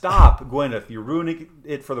just stop, Gwyneth. You're ruining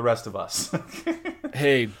it for the rest of us.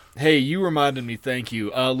 Hey, you reminded me. Thank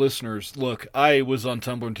you, listeners. Look, I was on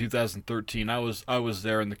Tumblr in 2013. I was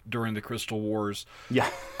there during the Crystal Wars. Yeah.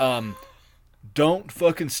 Don't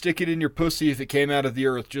fucking stick it in your pussy if it came out of the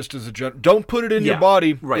earth. Just as a don't put it in your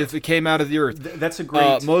body if it came out of the earth. That's a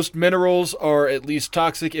great. Most minerals are at least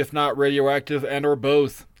toxic, if not radioactive, and or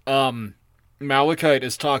both. Malachite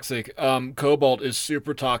is toxic. Cobalt is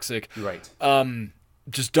super toxic. Right.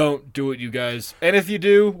 Just don't do it, you guys. And if you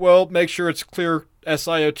do, well, make sure it's clear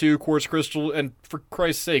SiO2 quartz crystal, and for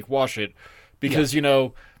Christ's sake, wash it, because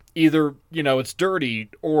either, it's dirty,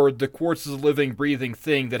 or the quartz is a living, breathing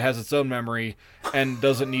thing that has its own memory and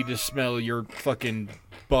doesn't need to smell your fucking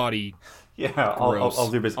body. Yeah, Gross I'll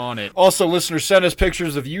do business on it. Also, listeners, send us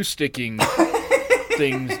pictures of you sticking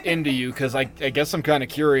things into you, because I guess I'm kind of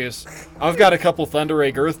curious. I've got a couple Thunder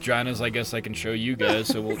Egg Earth Ginas I guess I can show you guys,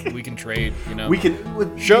 so we can trade, We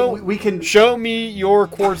can Show me your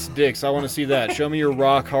quartz dicks. I want to see that. Show me your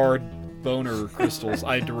rock hard boner crystals.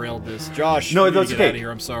 I derailed this. Josh, no, you need that's to get okay. out of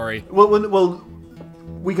here. I'm sorry. Well,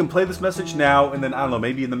 we can play this message now, and then I don't know,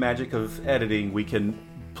 maybe in the magic of editing, we can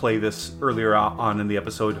play this earlier on in the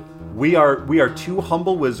episode. We are two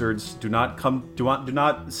humble wizards. Do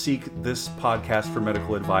not seek this podcast for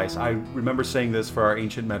medical advice. I remember saying this for our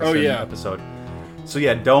ancient medicine episode. So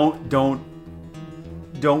yeah, don't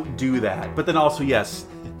do that. But then also, yes,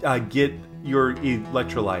 get your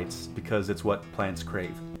electrolytes, because it's what plants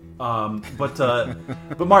crave. But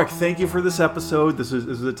Mark, thank you for this episode. This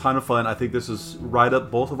is a ton of fun. I think this is right up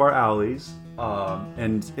both of our alleys.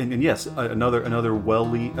 And yes, another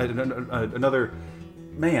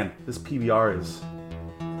man. This PBR is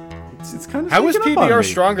it's kind of. How is PBR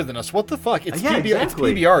stronger than us? What the fuck? It's yeah, PBR.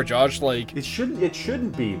 exactly. It's PBR, Josh. Like it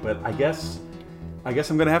shouldn't be, but I guess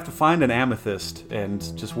I'm gonna have to find an amethyst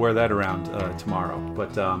and just wear that around tomorrow.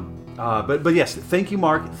 But yes, thank you,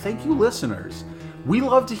 Mark. Thank you, listeners. We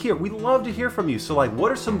love to hear from you. So, like,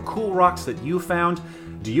 what are some cool rocks that you found?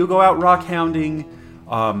 Do you go out rock hounding?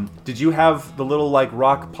 Did you have the little, like,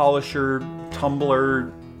 rock polisher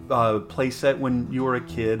tumbler playset when you were a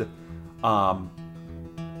kid?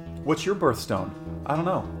 What's your birthstone? I don't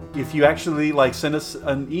know. If you actually, like, send us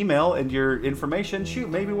an email and your information,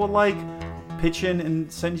 shoot, maybe we'll, like, pitch in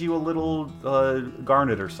and send you a little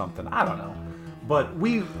garnet or something. I don't know. But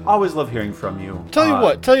we always love hearing from you. Tell you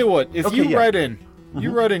what. If okay, you write in,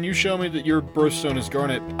 you show me that your birthstone is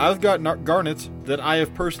garnet. I've got garnets that I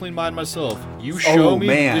have personally mined myself. You show me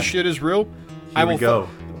this shit is real. Here we go.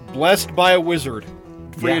 Blessed by a wizard,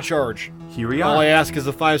 free of charge. Here we are. All I ask is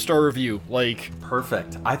a 5-star review. Like,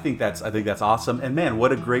 perfect. I think that's awesome. And man,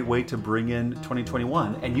 what a great way to bring in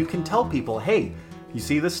 2021. And you can tell people, hey, you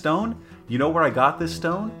see this stone? You know where I got this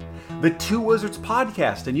stone? The Two Wizards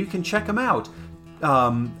podcast, and you can check them out.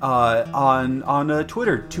 On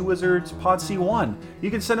Twitter, Two Wizards Pod C1. You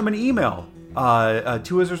can send them an email,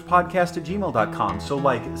 twowizardspodcast@gmail.com. So,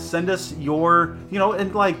 like, send us your,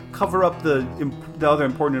 and, like, cover up the other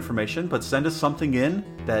important information, but send us something in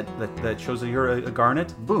that shows that you're a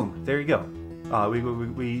garnet. Boom, there you go.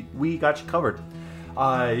 We got you covered.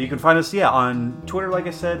 You can find us, on Twitter, like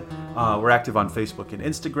I said. We're active on Facebook and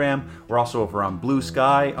Instagram. We're also over on Blue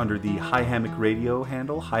Sky under the High Hammock Radio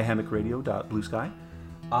handle, highhammocksradio.bluesky.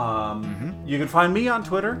 You can find me on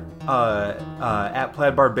Twitter, at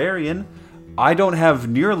Plaid Barbarian. I don't have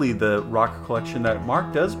nearly the rock collection that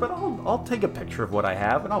Mark does, but I'll take a picture of what I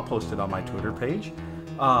have and I'll post it on my Twitter page.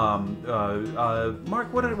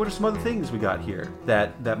 Mark, what are some other things we got here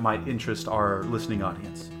that might interest our listening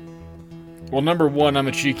audience? Well, number one, I'm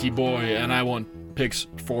a cheeky boy, and I want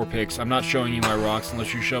 4 picks. I'm not showing you my rocks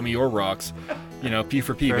unless you show me your rocks. P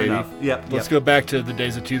for P, Fair baby. enough. Yep. Let's go back to the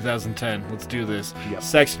days of 2010. Let's do this. Yep.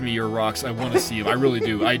 Sext me your rocks. I want to see them. I really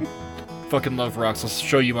do. I fucking love rocks. I'll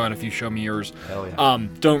show you mine if you show me yours. Hell yeah.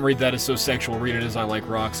 Don't read that as so sexual. Read it as I like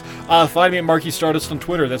rocks. Find me at Marky Stardust on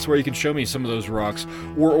Twitter. That's where you can show me some of those rocks.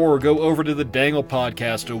 Or go over to the Dangle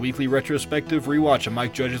Podcast, a weekly retrospective rewatch of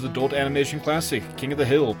Mike Judge's adult animation classic, King of the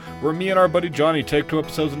Hill, where me and our buddy Johnny take 2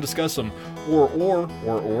 episodes and discuss them.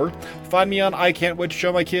 Or find me on I Can't Wait to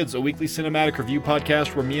Show My Kids, a weekly cinematic review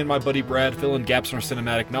podcast where me and my buddy Brad fill in gaps in our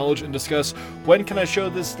cinematic knowledge and discuss when can I show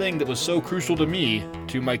this thing that was so crucial to me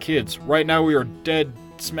to my kids. Right now we are dead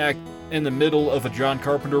smack in the middle of a John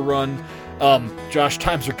Carpenter run. Josh,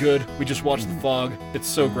 times are good. We just watched The Fog. It's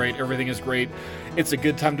so great. Everything is great. It's a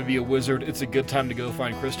good time to be a wizard. It's a good time to go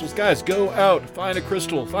find crystals. Guys, go out, find a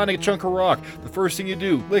crystal, find a chunk of rock. The first thing you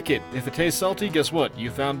do, lick it. If it tastes salty, guess what?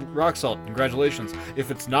 You found rock salt. Congratulations.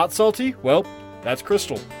 If it's not salty, well, that's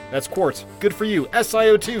crystal. That's quartz. Good for you.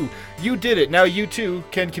 SiO2. You did it. Now you too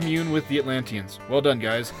can commune with the Atlanteans. Well done,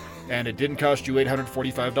 guys. And it didn't cost you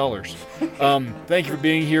 $845. Thank you for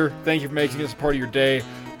being here. Thank you for making this a part of your day.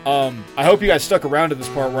 I hope you guys stuck around to this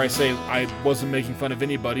part where I say I wasn't making fun of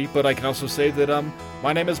anybody, but I can also say that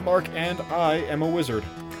my name is Mark and I am a wizard.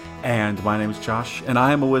 And my name is Josh and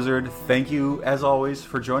I am a wizard. Thank you as always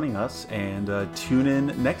for joining us, and tune in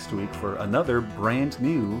next week for another brand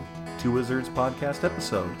new Two Wizards podcast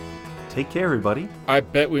episode. Take care, everybody. I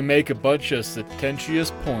bet we make a bunch of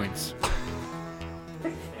sententious points.